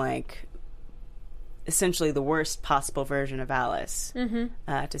become like essentially the worst possible version of Alice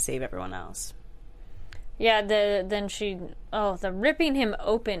to save everyone else. Yeah, the ripping him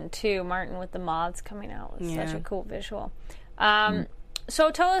open too, Martin, with the moths coming out was such a cool visual.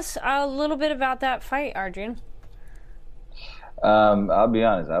 So tell us a little bit about that fight, Arjun. I'll be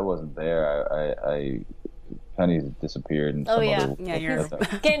honest, I wasn't there. I Penny's disappeared and you're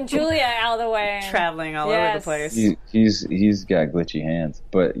getting Julia out of the way, traveling all over the place. He's got glitchy hands,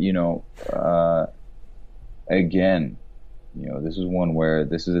 but again, this is one where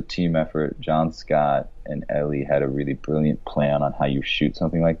this is a team effort. John Scott and Ellie had a really brilliant plan on how you shoot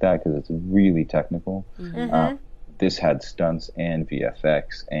something like that because it's really technical. This had stunts and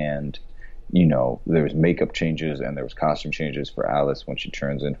VFX, and there was makeup changes and there was costume changes for Alice when she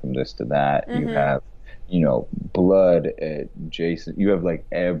turns in from this to that. You have blood, Jason, you have like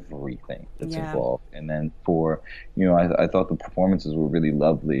everything that's involved. And then for, I thought the performances were really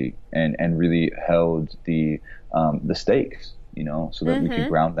lovely and really held the stakes, so that we could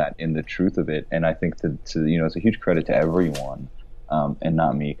ground that in the truth of it. And I think that, it's a huge credit to everyone, and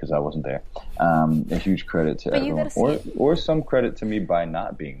not me because I wasn't there. A huge credit to everyone, or some credit to me by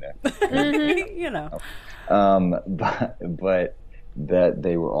not being there. But that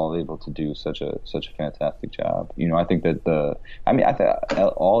they were all able to do such a fantastic job. I think that I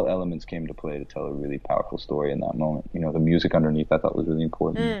thought all elements came to play to tell a really powerful story in that moment. The music underneath I thought was really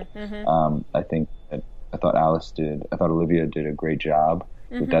important. I thought Olivia did a great job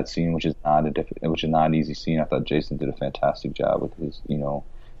with that scene, which is not an easy scene. I thought Jason did a fantastic job with his,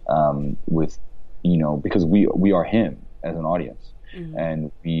 because we are him as an audience,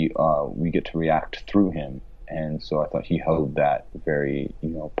 and we get to react through him. And so I thought he held that very,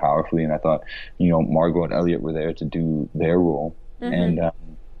 powerfully. And I thought, Margot and Elliot were there to do their role. And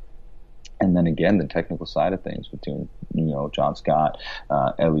then again, the technical side of things between, John Scott,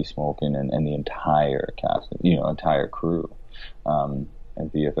 Ellie Smolkin, and the entire cast, entire crew, and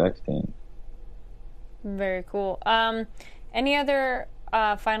VFX team. Very cool. Any other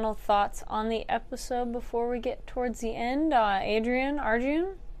final thoughts on the episode before we get towards the end? Adrian,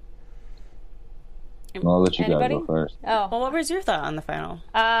 Arjun? Well, I'll let you guys go first. Oh. Well, what was your thought on the final?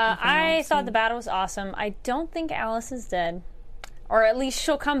 I thought the battle was awesome. I don't think Alice is dead. Or at least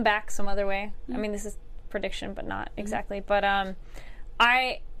she'll come back some other way. I mean, this is prediction, but not exactly. But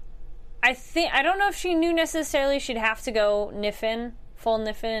I don't know if she knew necessarily she'd have to go full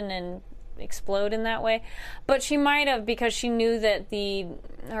Niffin and explode in that way. But she might have, because she knew that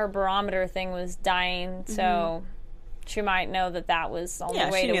her barometer thing was dying, so... She might know that was the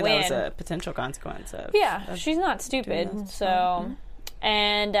only way to win. That was a potential consequence of... she's not stupid. So,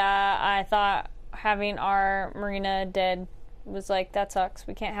 and I thought having our Marina dead was like, that sucks.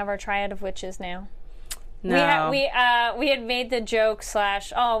 We can't have our triad of witches now. No. We had made the joke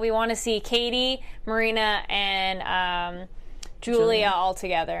we want to see Katie, Marina, and Julia all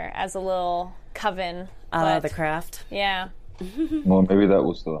together as a little coven. The craft. Yeah. Well, maybe that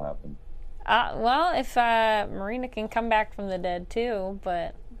will still happen. Well, if Marina can come back from the dead too,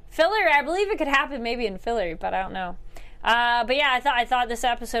 but filler, I believe it could happen maybe in filler, but I don't know. But yeah, I thought this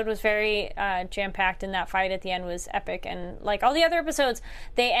episode was very jam-packed, and that fight at the end was epic. And like all the other episodes,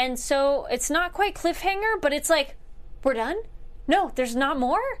 they end so it's not quite cliffhanger, but it's like, we're done? No, there's not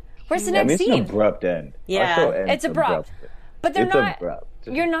more? Where's the next it's scene? an abrupt end. Yeah. Our show ends It's abrupt. abruptly. But they're It's not. abrupt.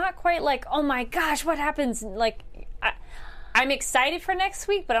 You're not quite like, oh my gosh, what happens? Like, I'm excited for next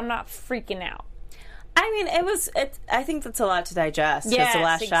week, but I'm not freaking out. I mean, I think that's a lot to digest. Because Yes, the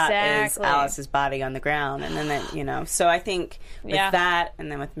last shot is exactly. Alice's body on the ground. And then, so I think with that,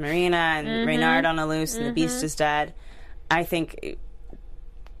 and then with Marina and Reynard on a loose and the beast is dead, I think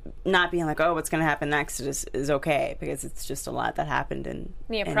not being like, oh, what's going to happen next is okay. Because it's just a lot that happened in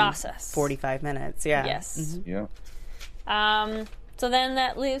process. 45 minutes. Yeah. Yes. Yeah. So then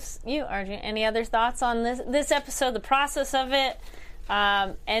that leaves you, Arjun. Any other thoughts on this episode, the process of it?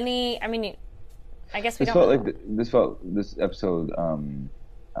 I guess we don't. This episode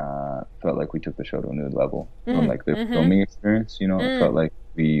felt like we took the show to a new level from like the filming experience. It felt like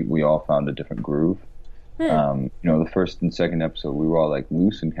we all found a different groove. The first and second episode we were all like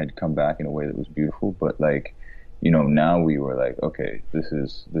loose and had come back in a way that was beautiful. But like, now we were like, okay, this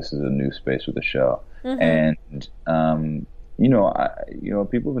is a new space with the show, and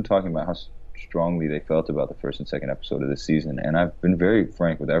people have been talking about how strongly they felt about the first and second episode of this season, and I've been very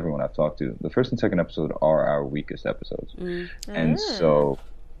frank with everyone I've talked to. The first and second episode are our weakest episodes, and so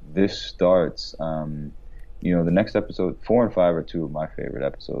this starts. The next episode, 4 and 5 are two of my favorite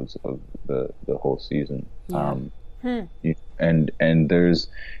episodes of the whole season. Yeah. And there's,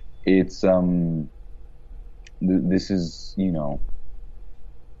 it's this is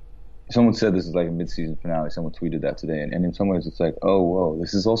someone said this is like a mid-season finale. Someone tweeted that today, and in some ways it's like, oh, whoa,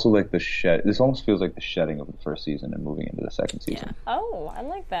 this is also like this almost feels like the shedding of the first season and moving into the second season. Yeah. Oh, I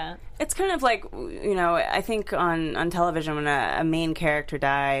like that. It's kind of like, I think on television when a main character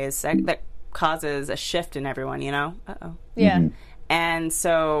dies, that causes a shift in everyone, Uh-oh. Yeah. And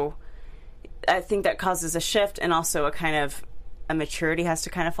so I think that causes a shift, and also a kind of a maturity has to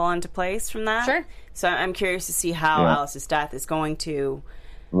kind of fall into place from that. Sure. So I'm curious to see how Alice's death is going to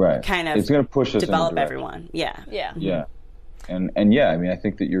kind of it's going to push us develop in a everyone. Yeah. And I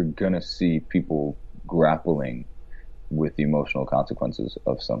think that you're going to see people grappling with the emotional consequences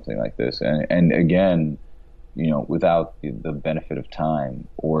of something like this, and again, without the benefit of time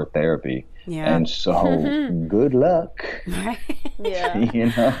or therapy. Yeah. And so good luck.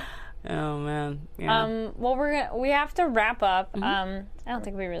 Yeah. Oh man. Yeah. Well, we have to wrap up. I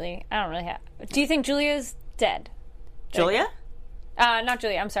don't really have. Do you think Julia's dead? Julia? Not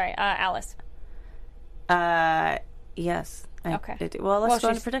Julia. I'm sorry. Alice. Yes. Okay. Well, let's go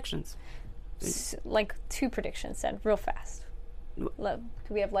into predictions. Like 2 predictions then, real fast. Do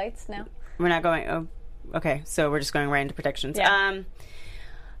we have lights now? We're not going. Oh, okay. So we're just going right into predictions.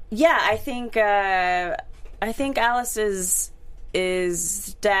 Yeah. I think Alice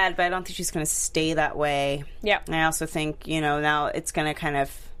is dead, but I don't think she's going to stay that way. Yeah. And I also think, now it's going to kind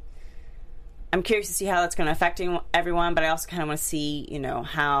of... I'm curious to see how that's going to affect everyone, but I also kind of want to see,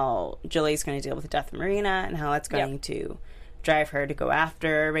 how Julie's going to deal with the death of Marina and how that's going to drive her to go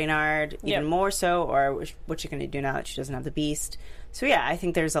after Reynard even more so, or what's she going to do now that she doesn't have the beast. So, I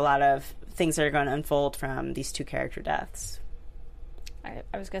think there's a lot of things that are going to unfold from these 2 character deaths.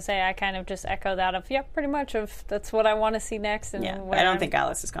 I was going to say, I kind of just echo that of, pretty much of that's what I want to see next. And I don't think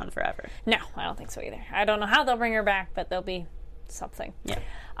Alice is gone forever. No, I don't think so either. I don't know how they'll bring her back, but there'll be something. Yeah.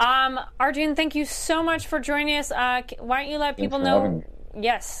 Arjun, thank you so much for joining us. Why don't you let people know?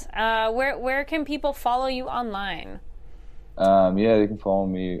 Yes. Where can people follow you online? They can follow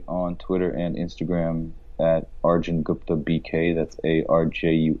me on Twitter and Instagram at Arjun Gupta BK. That's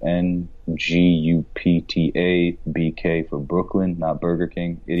ARJUN GUPTA BK for Brooklyn, not Burger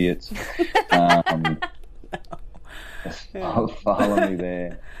King, idiots. Follow me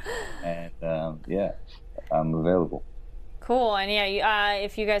there, and I'm available. Cool. And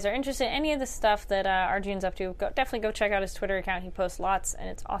if you guys are interested in any of the stuff that Arjun's up to, definitely go check out his Twitter account. He posts lots, and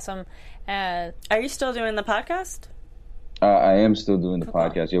it's awesome. Are you still doing the podcast? I am still doing the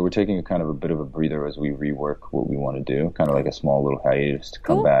podcast. Yeah, we're taking a kind of a bit of a breather as we rework what we want to do, kind of like a small little hiatus to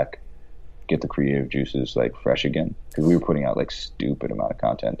come back, get the creative juices like fresh again, because we were putting out like stupid amount of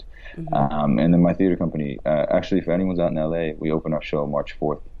content. And then my theater company, actually, if anyone's out in LA, we open our show March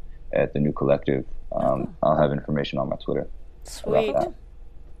 4th at the New Collective. I'll have information on my Twitter. Sweet.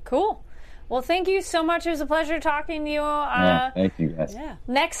 Cool. Well, thank you so much. It was a pleasure talking to you. Thank you, guys.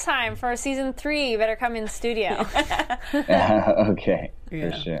 Next time for season 3, you better come in studio. Okay.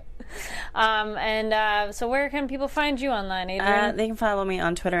 Appreciate it. So where can people find you online, Adrian? They can follow me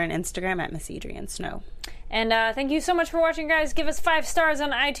on Twitter and Instagram at Miss Adrian Snow. And thank you so much for watching, guys. Give us 5 stars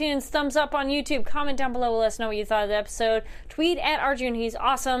on iTunes, thumbs up on YouTube, comment down below, let us know what you thought of the episode. Tweet at Arjun, he's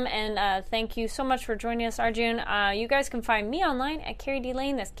awesome. And thank you so much for joining us, Arjun. You guys can find me online at Carrie D.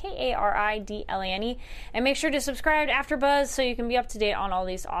 Lane, that's Karidlane. And make sure to subscribe to AfterBuzz so you can be up to date on all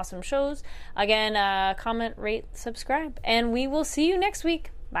these awesome shows. Again, comment, rate, subscribe. And we will see you next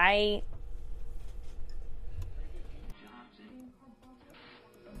week. Bye.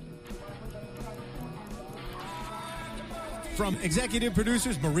 From executive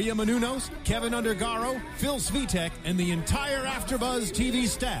producers Maria Menounos, Kevin Undergaro, Phil Svitek, and the entire AfterBuzz TV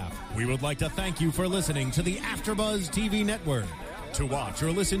staff, we would like to thank you for listening to the AfterBuzz TV network. To watch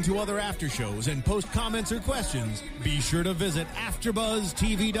or listen to other after shows and post comments or questions, be sure to visit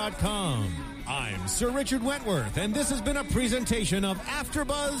AfterBuzzTV.com. I'm Sir Richard Wentworth, and this has been a presentation of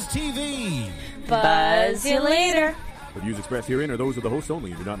AfterBuzz TV. Buzz you later. The views expressed herein are those of the hosts only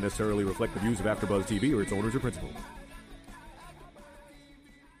and do not necessarily reflect the views of AfterBuzz TV or its owners or principals.